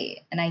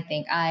quickly. And I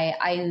think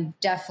I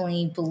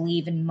definitely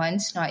believe in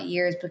months, not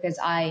years, because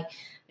I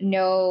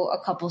know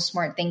a couple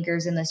smart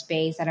thinkers in the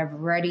space that have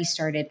already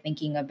started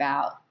thinking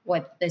about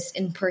what this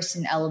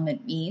in-person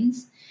element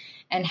means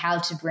and how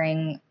to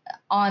bring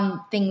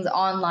on things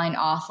online,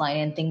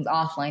 offline, and things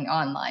offline,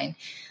 online.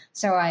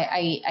 So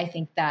I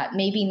think that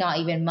maybe not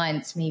even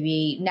months,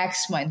 maybe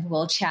next month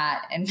we'll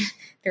chat and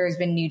there has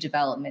been new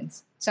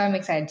developments. So I'm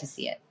excited to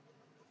see it.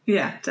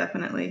 Yeah,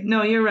 definitely.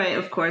 No, you're right.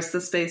 Of course,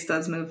 the space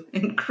does move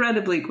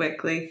incredibly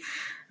quickly.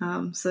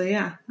 So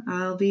yeah,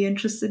 I'll be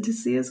interested to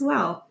see as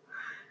well.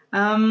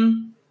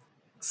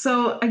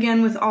 So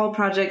again, with all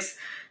projects,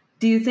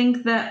 do you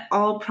think that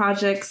all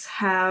projects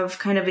have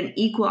kind of an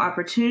equal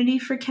opportunity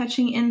for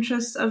catching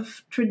interest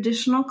of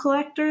traditional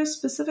collectors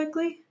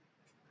specifically?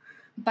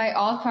 By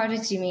all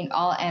projects, do you mean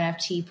all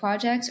NFT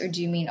projects, or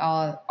do you mean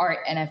all art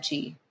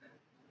NFT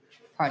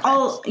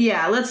projects?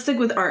 Let's stick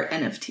with art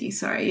NFT.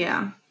 Sorry,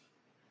 yeah.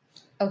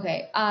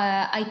 Okay,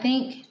 I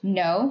think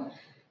no,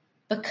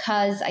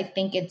 because I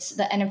think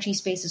the NFT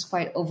space is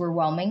quite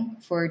overwhelming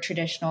for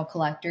traditional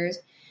collectors.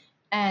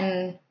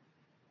 And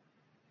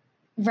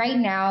right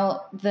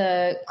now,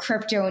 the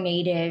crypto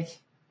native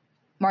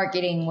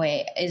marketing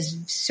way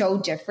is so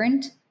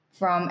different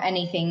from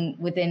anything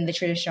within the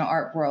traditional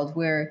art world,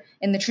 where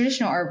in the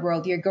traditional art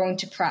world, you're going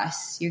to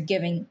press, you're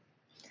giving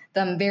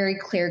them very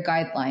clear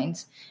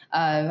guidelines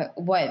of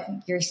what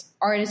your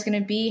art is going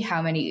to be,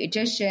 how many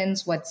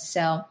editions, what to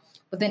sell.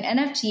 With an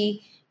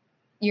NFT,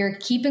 you're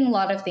keeping a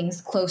lot of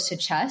things close to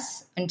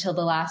chest until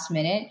the last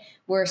minute,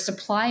 where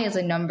supply is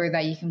a number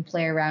that you can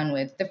play around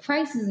with. The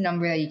price is a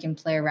number that you can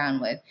play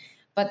around with.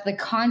 But the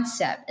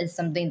concept is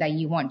something that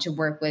you want to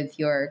work with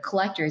your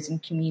collectors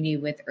and community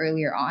with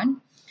earlier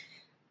on.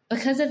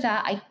 Because of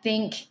that, I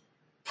think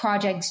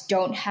projects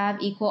don't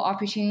have equal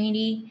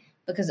opportunity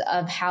because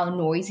of how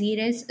noisy it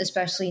is,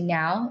 especially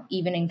now,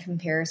 even in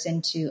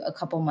comparison to a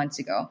couple months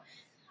ago.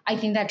 I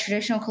think that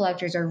traditional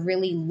collectors are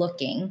really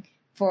looking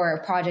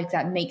for projects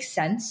that make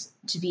sense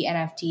to be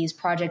NFTs,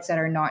 projects that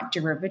are not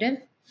derivative,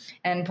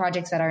 and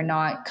projects that are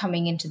not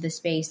coming into the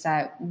space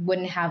that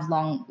wouldn't have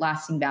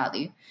long-lasting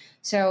value.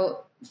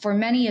 So for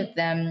many of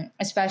them,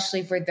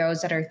 especially for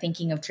those that are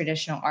thinking of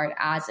traditional art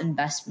as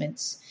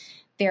investments,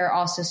 they're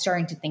also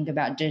starting to think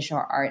about digital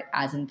art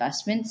as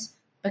investments.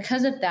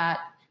 Because of that,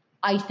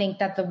 I think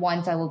that the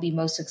ones that will be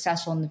most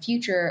successful in the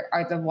future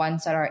are the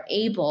ones that are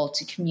able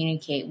to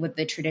communicate with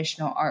the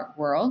traditional art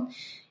world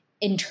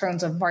in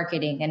terms of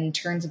marketing and in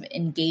terms of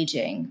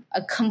engaging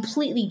a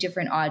completely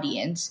different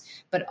audience,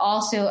 but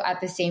also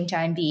at the same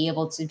time be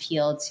able to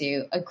appeal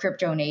to a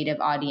crypto native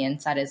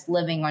audience that is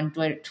living on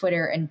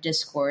Twitter and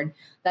Discord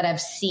that have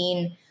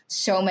seen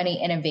so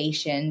many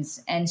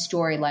innovations and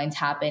storylines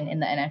happen in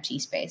the NFT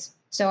space.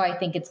 So I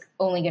think it's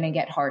only going to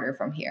get harder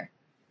from here.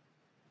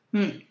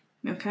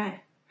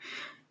 Okay.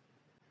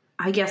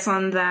 I guess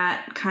on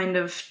that kind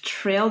of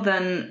trail,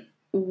 then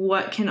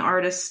what can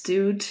artists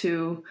do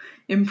to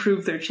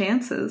improve their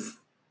chances?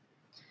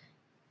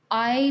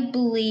 I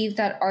believe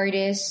that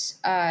artists,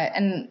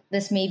 and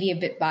this may be a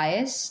bit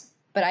biased,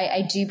 but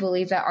I do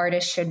believe that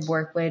artists should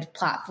work with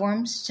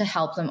platforms to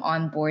help them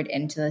onboard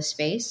into the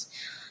space,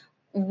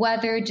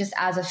 whether just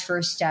as a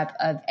first step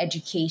of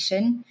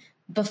education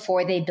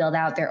before they build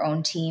out their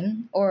own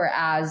team, or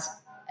as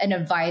an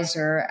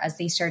advisor as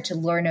they start to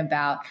learn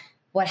about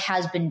what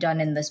has been done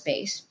in the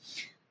space.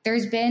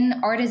 There's been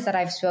artists that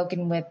I've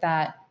spoken with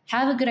that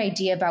have a good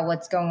idea about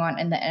what's going on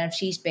in the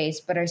NFT space,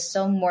 but are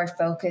still more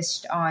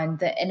focused on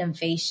the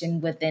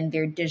innovation within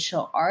their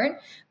digital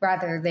art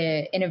rather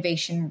than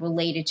innovation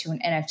related to an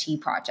NFT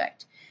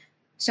project.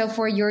 So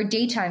for your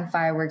daytime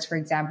fireworks, for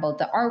example,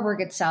 the artwork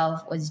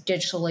itself was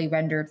digitally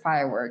rendered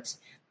fireworks,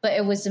 but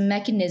it was the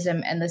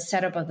mechanism and the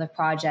setup of the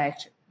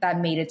project that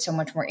made it so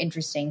much more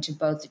interesting to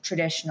both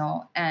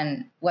traditional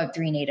and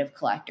Web3 native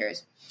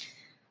collectors.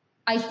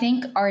 I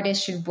think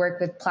artists should work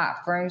with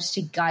platforms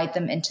to guide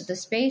them into the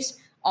space,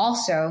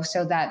 also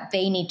so that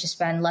they need to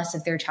spend less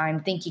of their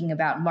time thinking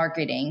about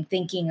marketing,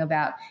 thinking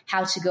about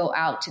how to go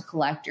out to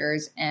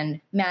collectors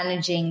and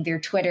managing their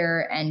Twitter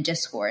and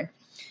Discord.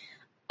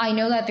 I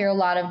know that there are a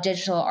lot of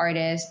digital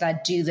artists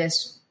that do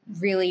this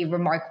really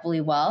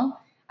remarkably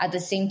well. At the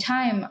same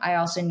time, I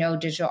also know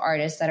digital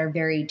artists that are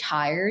very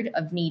tired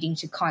of needing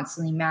to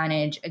constantly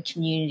manage a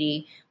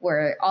community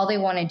where all they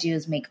want to do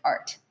is make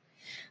art.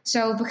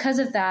 So because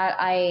of that,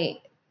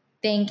 I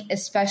think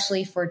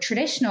especially for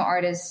traditional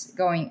artists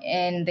going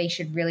in, they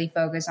should really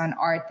focus on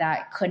art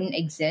that couldn't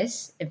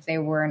exist if they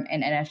weren't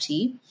an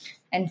NFT.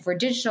 And for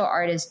digital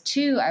artists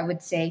too, I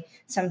would say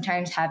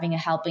sometimes having a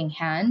helping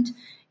hand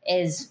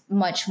is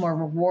much more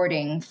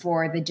rewarding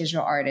for the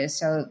digital artist.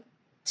 So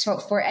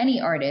for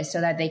any artist,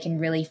 so that they can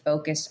really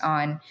focus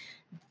on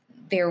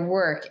their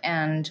work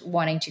and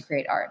wanting to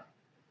create art.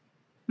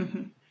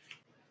 Mm-hmm.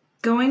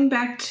 Going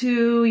back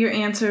to your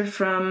answer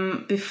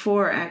from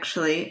before,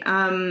 actually,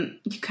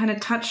 you kind of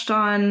touched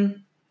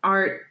on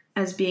art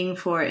as being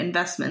for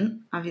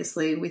investment.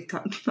 Obviously, we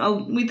think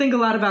a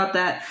lot about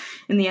that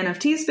in the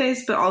NFT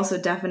space, but also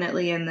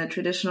definitely in the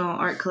traditional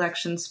art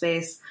collection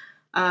space.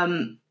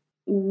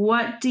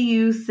 What do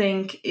you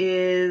think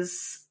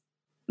is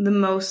the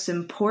most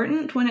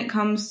important when it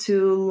comes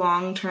to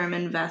long-term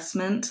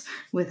investment,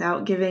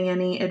 without giving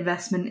any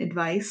investment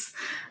advice?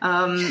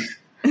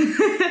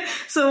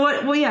 So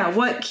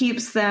what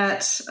keeps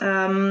that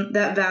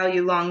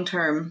value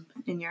long-term,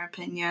 in your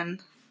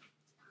opinion?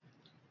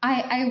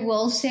 I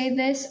will say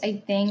this.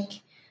 I think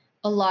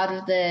a lot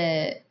of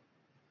the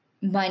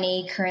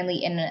money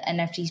currently in the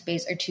NFT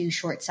space are too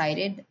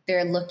short-sighted.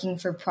 They're looking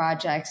for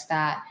projects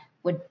that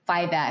would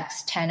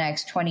 5x,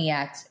 10x,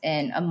 20x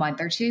in a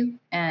month or two.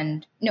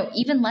 And no,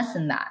 even less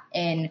than that,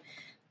 in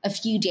a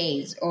few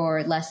days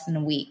or less than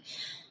a week.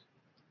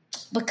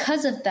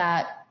 Because of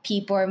that,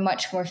 people are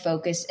much more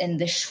focused in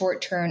the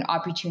short-term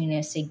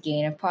opportunistic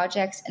gain of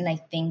projects. And I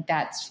think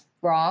that's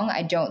wrong.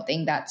 I don't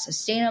think that's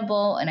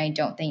sustainable, and I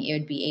don't think it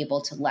would be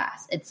able to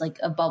last. It's like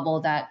a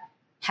bubble that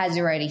has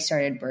already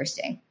started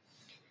bursting.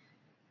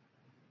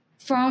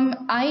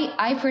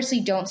 I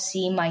personally don't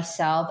see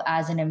myself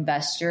as an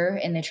investor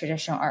in the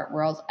traditional art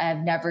world.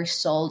 I've never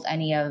sold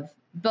any of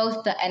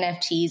both the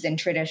NFTs and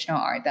traditional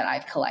art that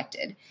I've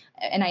collected.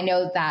 And I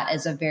know that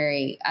is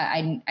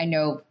I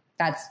know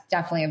that's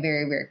definitely a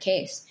very rare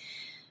case.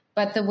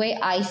 But the way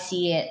I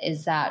see it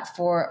is that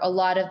for a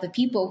lot of the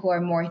people who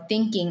are more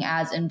thinking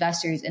as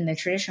investors in the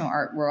traditional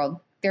art world,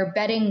 they're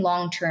betting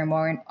long-term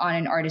on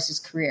an artist's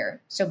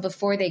career. So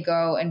before they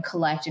go and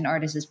collect an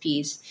artist's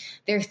piece,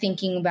 they're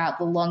thinking about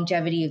the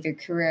longevity of their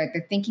career.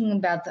 They're thinking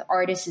about the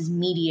artist's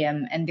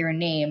medium and their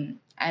name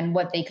and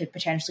what they could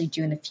potentially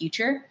do in the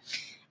future.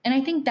 And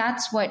I think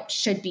that's what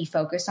should be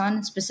focused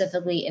on,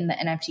 specifically in the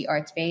NFT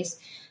art space.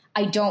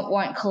 I don't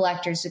want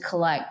collectors to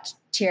collect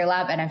Tier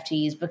Lab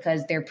NFTs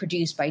because they're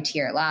produced by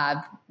Tier Lab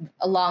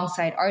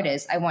alongside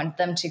artists. I want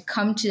them to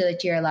come to the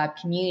Tier Lab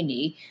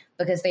community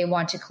because they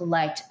want to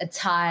collect a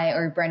Ty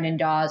or Brendan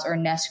Dawes or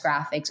Nest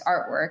Graphics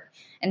artwork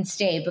and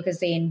stay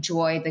because they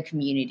enjoy the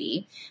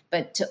community,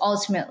 but to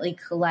ultimately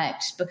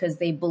collect because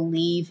they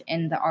believe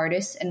in the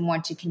artist and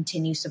want to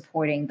continue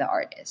supporting the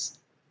artist.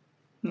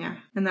 Yeah,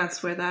 and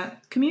that's where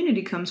that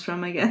community comes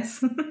from, I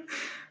guess.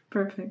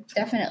 Perfect.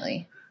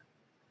 Definitely.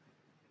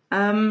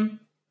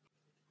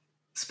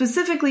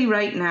 Specifically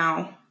right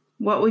now,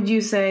 what would you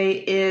say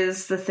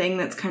is the thing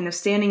that's kind of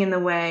standing in the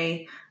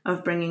way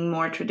of bringing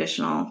more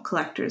traditional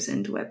collectors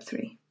into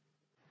Web3?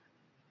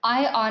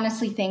 I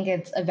honestly think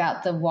it's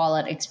about the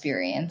wallet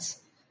experience.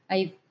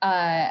 I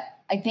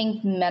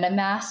think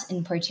MetaMask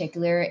in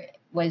particular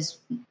was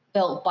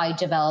built by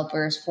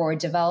developers for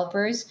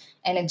developers,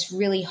 and it's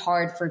really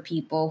hard for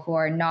people who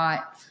are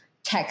not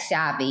tech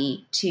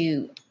savvy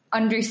to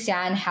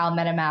understand how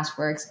MetaMask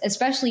works,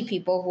 especially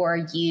people who are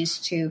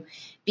used to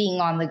being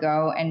on the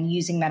go and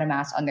using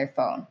MetaMask on their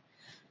phone.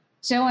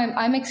 So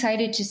I'm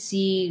excited to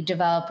see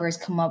developers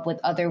come up with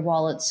other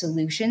wallet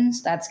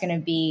solutions that's going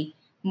to be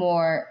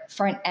more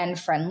front-end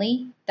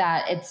friendly,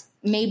 that it's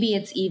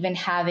even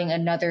having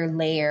another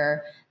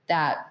layer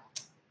that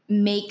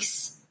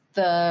makes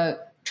the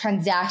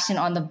transaction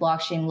on the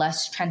blockchain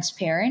less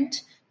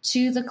transparent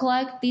to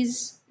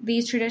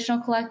these traditional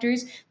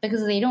collectors,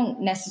 because they don't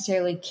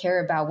necessarily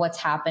care about what's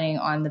happening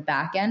on the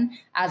back end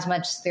as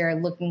much as they're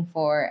looking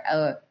for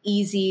a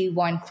easy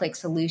one-click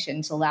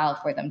solution to allow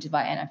for them to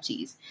buy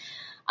NFTs.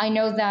 I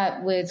know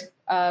that with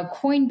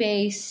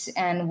Coinbase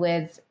and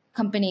with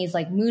companies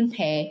like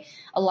MoonPay,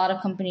 a lot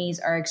of companies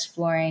are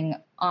exploring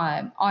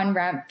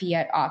on-ramp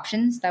fiat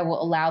options that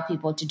will allow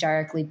people to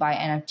directly buy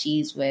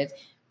NFTs with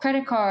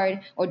credit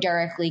card or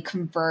directly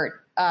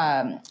convert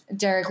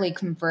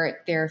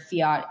their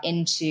fiat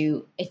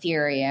into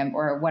Ethereum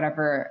or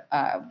whatever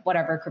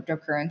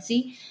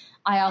cryptocurrency.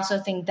 I also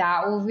think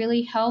that will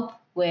really help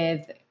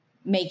with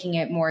making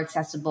it more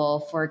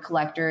accessible for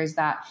collectors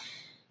that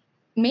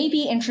may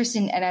be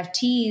interested in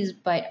NFTs,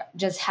 but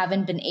just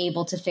haven't been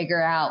able to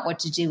figure out what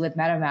to do with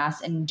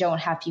MetaMask and don't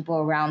have people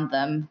around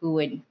them who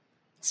would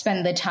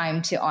spend the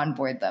time to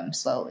onboard them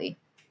slowly.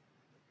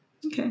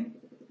 Okay,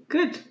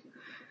 good.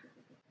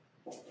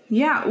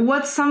 Yeah,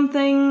 what's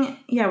something,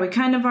 we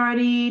kind of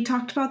already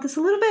talked about this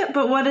a little bit,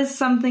 but what is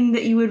something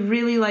that you would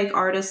really like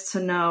artists to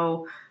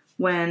know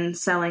when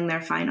selling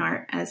their fine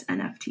art as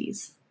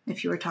NFTs?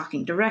 If you were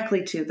talking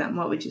directly to them,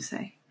 what would you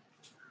say?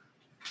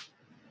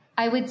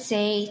 I would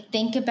say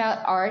think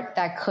about art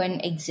that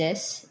couldn't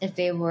exist if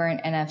they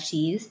weren't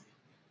NFTs.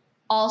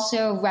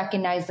 Also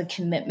recognize the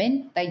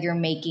commitment that you're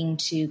making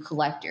to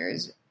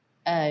collectors.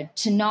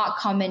 To not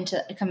come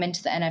into the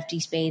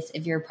NFT space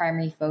if your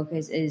primary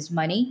focus is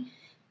money.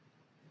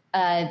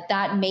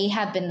 That may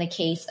have been the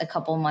case a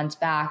couple months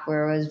back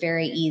where it was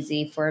very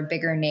easy for a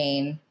bigger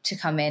name to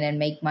come in and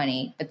make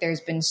money. But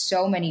there's been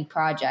so many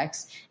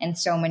projects and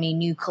so many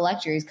new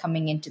collectors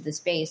coming into the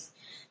space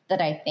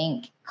that I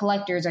think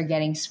collectors are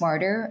getting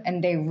smarter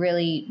and they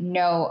really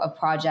know a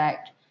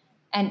project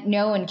and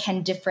know and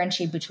can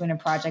differentiate between a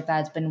project that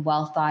has been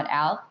well thought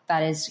out,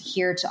 that is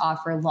here to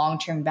offer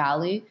long-term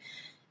value,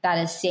 that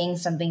is saying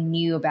something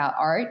new about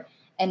art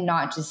and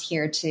not just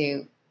here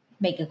to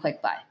make a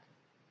quick buy.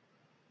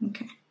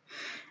 Okay.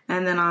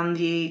 And then on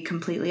the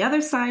completely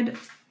other side,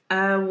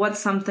 what's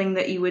something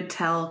that you would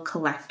tell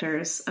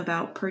collectors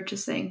about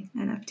purchasing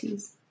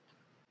NFTs?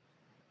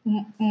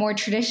 More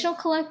traditional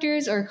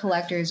collectors or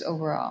collectors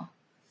overall?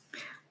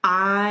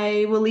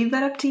 I will leave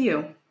that up to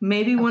you.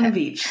 Maybe one of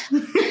each.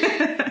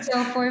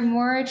 So for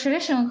more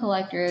traditional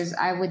collectors,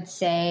 I would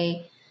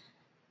say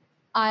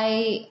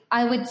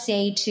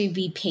to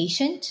be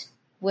patient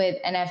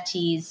with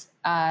NFTs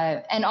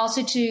and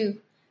also to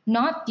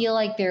not feel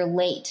like they're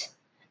late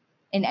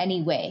in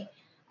any way.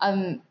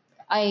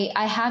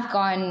 I have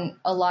gotten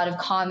a lot of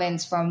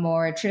comments from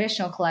more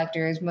traditional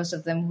collectors, most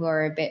of them who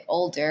are a bit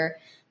older,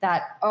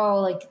 that,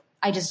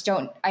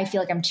 I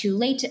feel like I'm too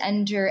late to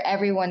enter.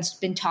 Everyone's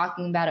been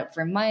talking about it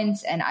for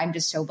months and I'm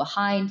just so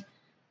behind.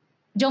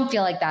 Don't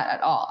feel like that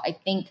at all. I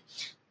think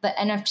the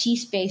NFT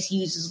space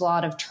uses a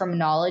lot of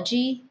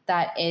terminology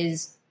that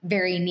is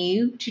very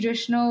new to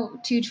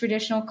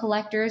traditional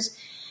collectors,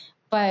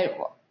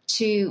 but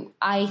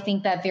I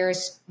think that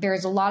there's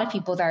a lot of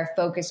people that are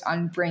focused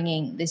on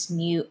bringing this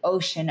new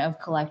ocean of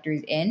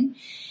collectors in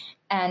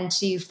and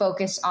to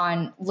focus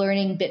on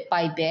learning bit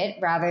by bit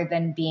rather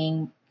than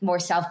being more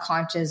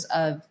self-conscious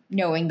of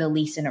knowing the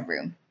least in a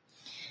room.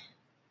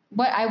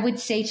 What I would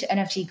say to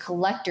NFT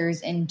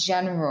collectors in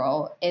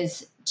general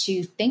is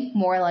to think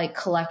more like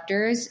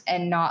collectors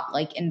and not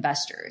like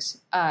investors.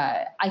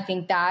 I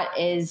think that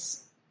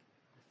is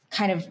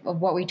kind of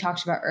what we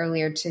talked about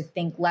earlier, to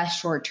think less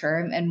short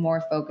term and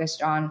more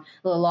focused on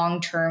the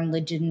long-term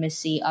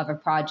legitimacy of a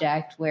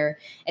project, where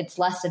it's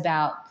less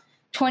about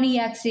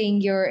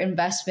 20xing your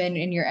investment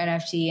in your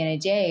NFT in a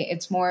day.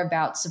 It's more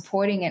about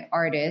supporting an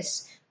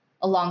artist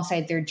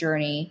alongside their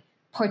journey,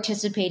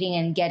 participating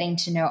and getting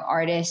to know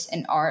artists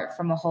and art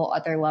from a whole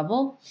other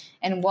level,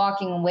 and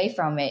walking away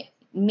from it,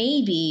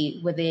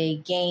 maybe with a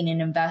gain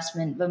in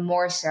investment, but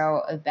more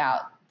so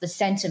about the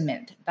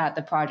sentiment that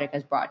the project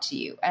has brought to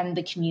you and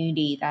the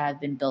community that have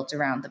been built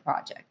around the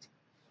project.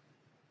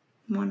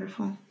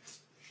 Wonderful.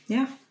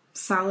 Yeah,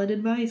 solid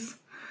advice.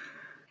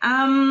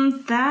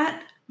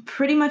 That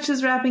pretty much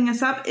is wrapping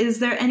us up. Is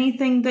there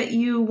anything that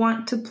you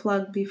want to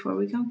plug before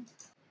we go?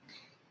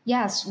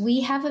 Yes,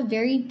 we have a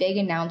very big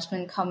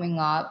announcement coming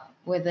up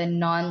with a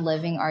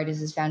Non-Living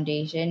Artists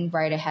Foundation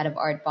right ahead of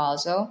Art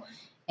Basel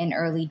in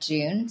early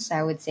June. So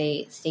I would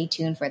say stay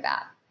tuned for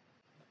that.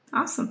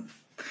 Awesome.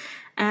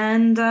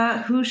 And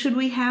who should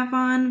we have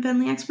on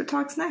Venly Expert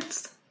Talks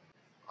next?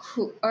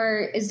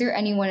 Is there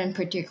anyone in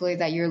particular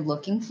that you're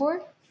looking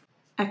for?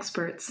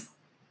 Experts.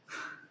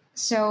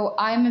 So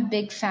I'm a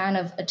big fan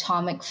of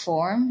Atomic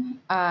Form.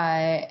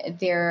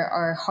 They're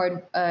our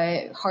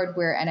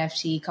hardware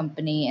NFT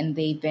company, and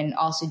they've been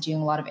also doing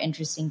a lot of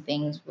interesting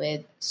things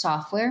with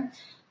software.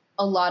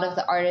 A lot of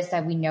the artists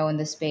that we know in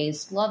the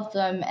space love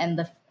them, and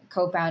the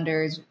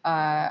co-founders,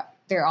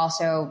 they're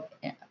also,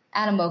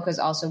 Animoca is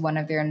also one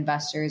of their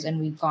investors, and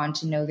we've gone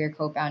to know their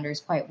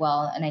co-founders quite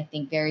well, and I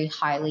think very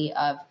highly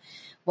of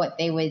what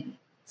they would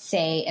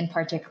say in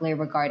particular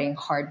regarding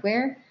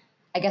hardware.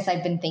 I guess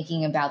I've been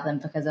thinking about them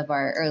because of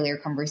our earlier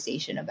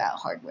conversation about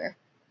hardware.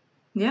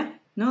 Yeah,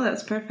 no,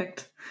 that's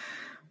perfect.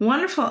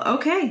 Wonderful.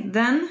 Okay,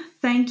 then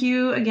thank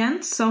you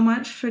again so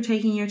much for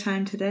taking your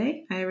time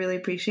today. I really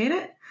appreciate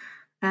it.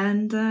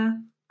 And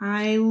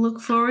I look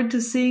forward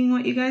to seeing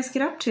what you guys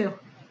get up to.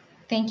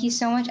 Thank you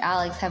so much,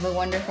 Alex. Have a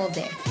wonderful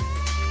day.